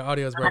didn't hear you. Your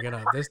audio's breaking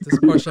up. This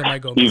portion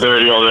might go.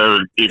 E30 all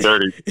day.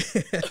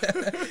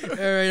 E30. All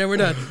right, and we're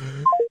done.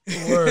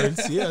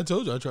 Words. Yeah, I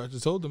told you. I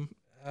told him.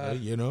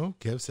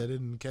 Kev said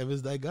it, and Kev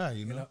is that guy.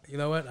 You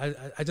know what? I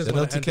just shout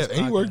want out to Kev.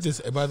 Any work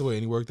by the way,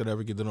 any work that I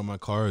ever get done on my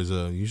car is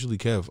usually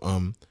Kev.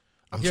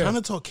 I'm trying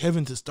to talk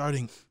Kevin to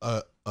starting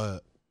a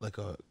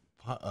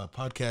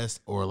podcast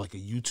or like a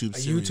YouTube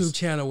series. YouTube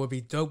channel would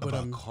be dope with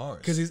him cars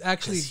because he's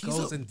actually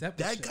goes in depth.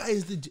 That guy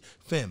is the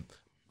fam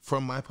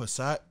from my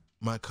Passat,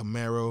 my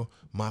Camaro,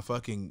 my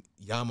fucking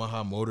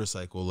Yamaha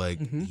motorcycle. Like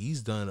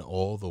he's done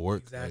all the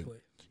work. Exactly.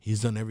 Like,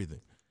 he's done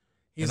everything.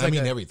 He's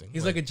everything.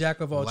 He's like a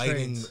jack of all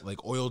lighting, trades.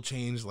 like oil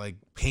change, like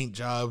paint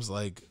jobs.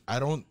 Like I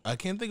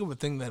can't think of a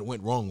thing that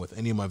went wrong with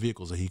any of my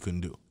vehicles that he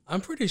couldn't do. I'm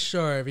pretty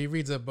sure if he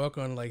reads a book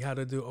on like how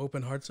to do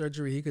open heart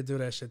surgery, he could do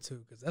that shit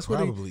too. Because that's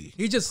probably, what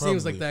he just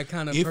seems like that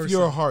kind of if person. If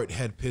your heart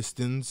had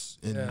pistons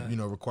and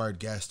required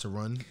gas to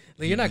run,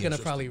 like, you're not gonna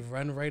probably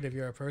run right if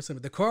you're a person,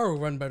 but the car will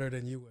run better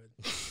than you would.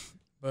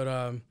 But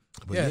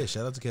yeah,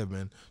 shout out to Kev,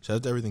 man. Shout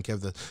out to everything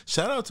Kev does.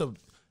 Shout out to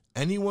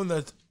anyone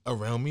that's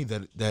around me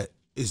that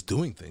is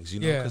doing things,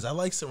 because I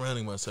like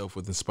surrounding myself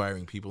with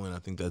inspiring people, and I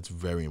think that's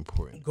very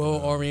important.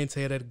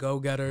 Goal-orientated,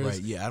 go-getters.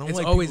 Right, yeah. It's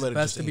like always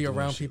best to be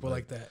around people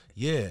like that.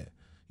 Yeah.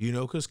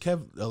 Because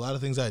Kev, a lot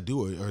of things I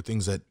do are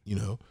things that,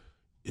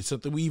 it's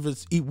something we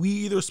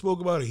either spoke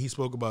about or he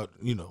spoke about,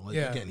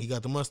 again, he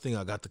got the Mustang,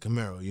 I got the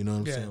Camaro, you know what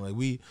I'm saying?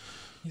 Like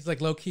he's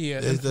like low-key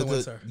an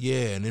influencer.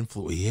 An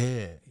influencer.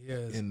 Yeah.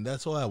 Yes. And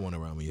that's all I want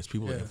around me is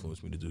people that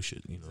influence me to do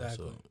shit,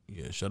 Exactly. So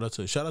yeah, shout out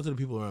to the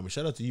people around me.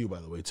 Shout out to you, by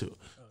the way, too.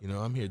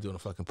 I'm here doing a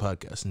fucking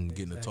podcast and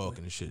getting to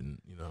talking and shit, and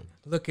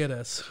Look at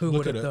us. Who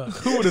would have thought?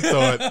 Who would have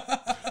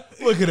thought?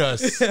 Look at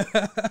us.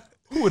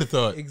 Who would have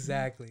thought?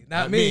 Exactly.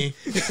 Not me.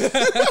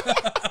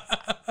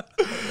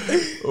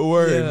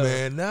 Word,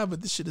 man. Nah,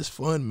 but this shit is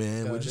fun,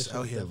 man. We're just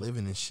out here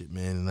living and shit,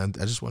 man. And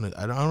I just want to,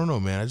 I don't know,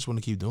 man. I just want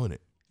to keep doing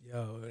it.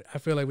 Yo, I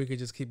feel like we could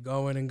just keep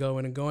going and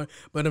going and going.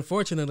 But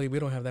unfortunately, we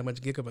don't have that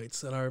much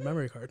gigabytes on our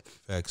memory card.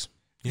 Facts.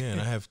 Yeah,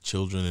 and I have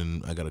children,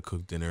 and I gotta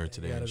cook dinner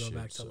today. gotta and go shit,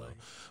 back to so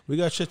life. we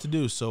got shit to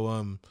do. So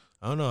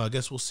I don't know. I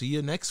guess we'll see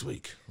you next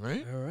week,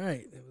 right? All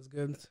right. It was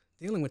good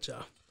dealing with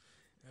y'all.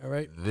 All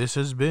right. This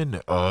has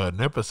been an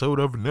episode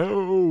of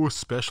No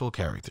Special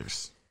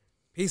Characters.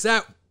 Peace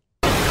out.